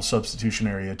of penal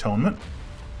substitutionary atonement.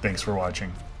 Thanks for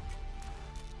watching.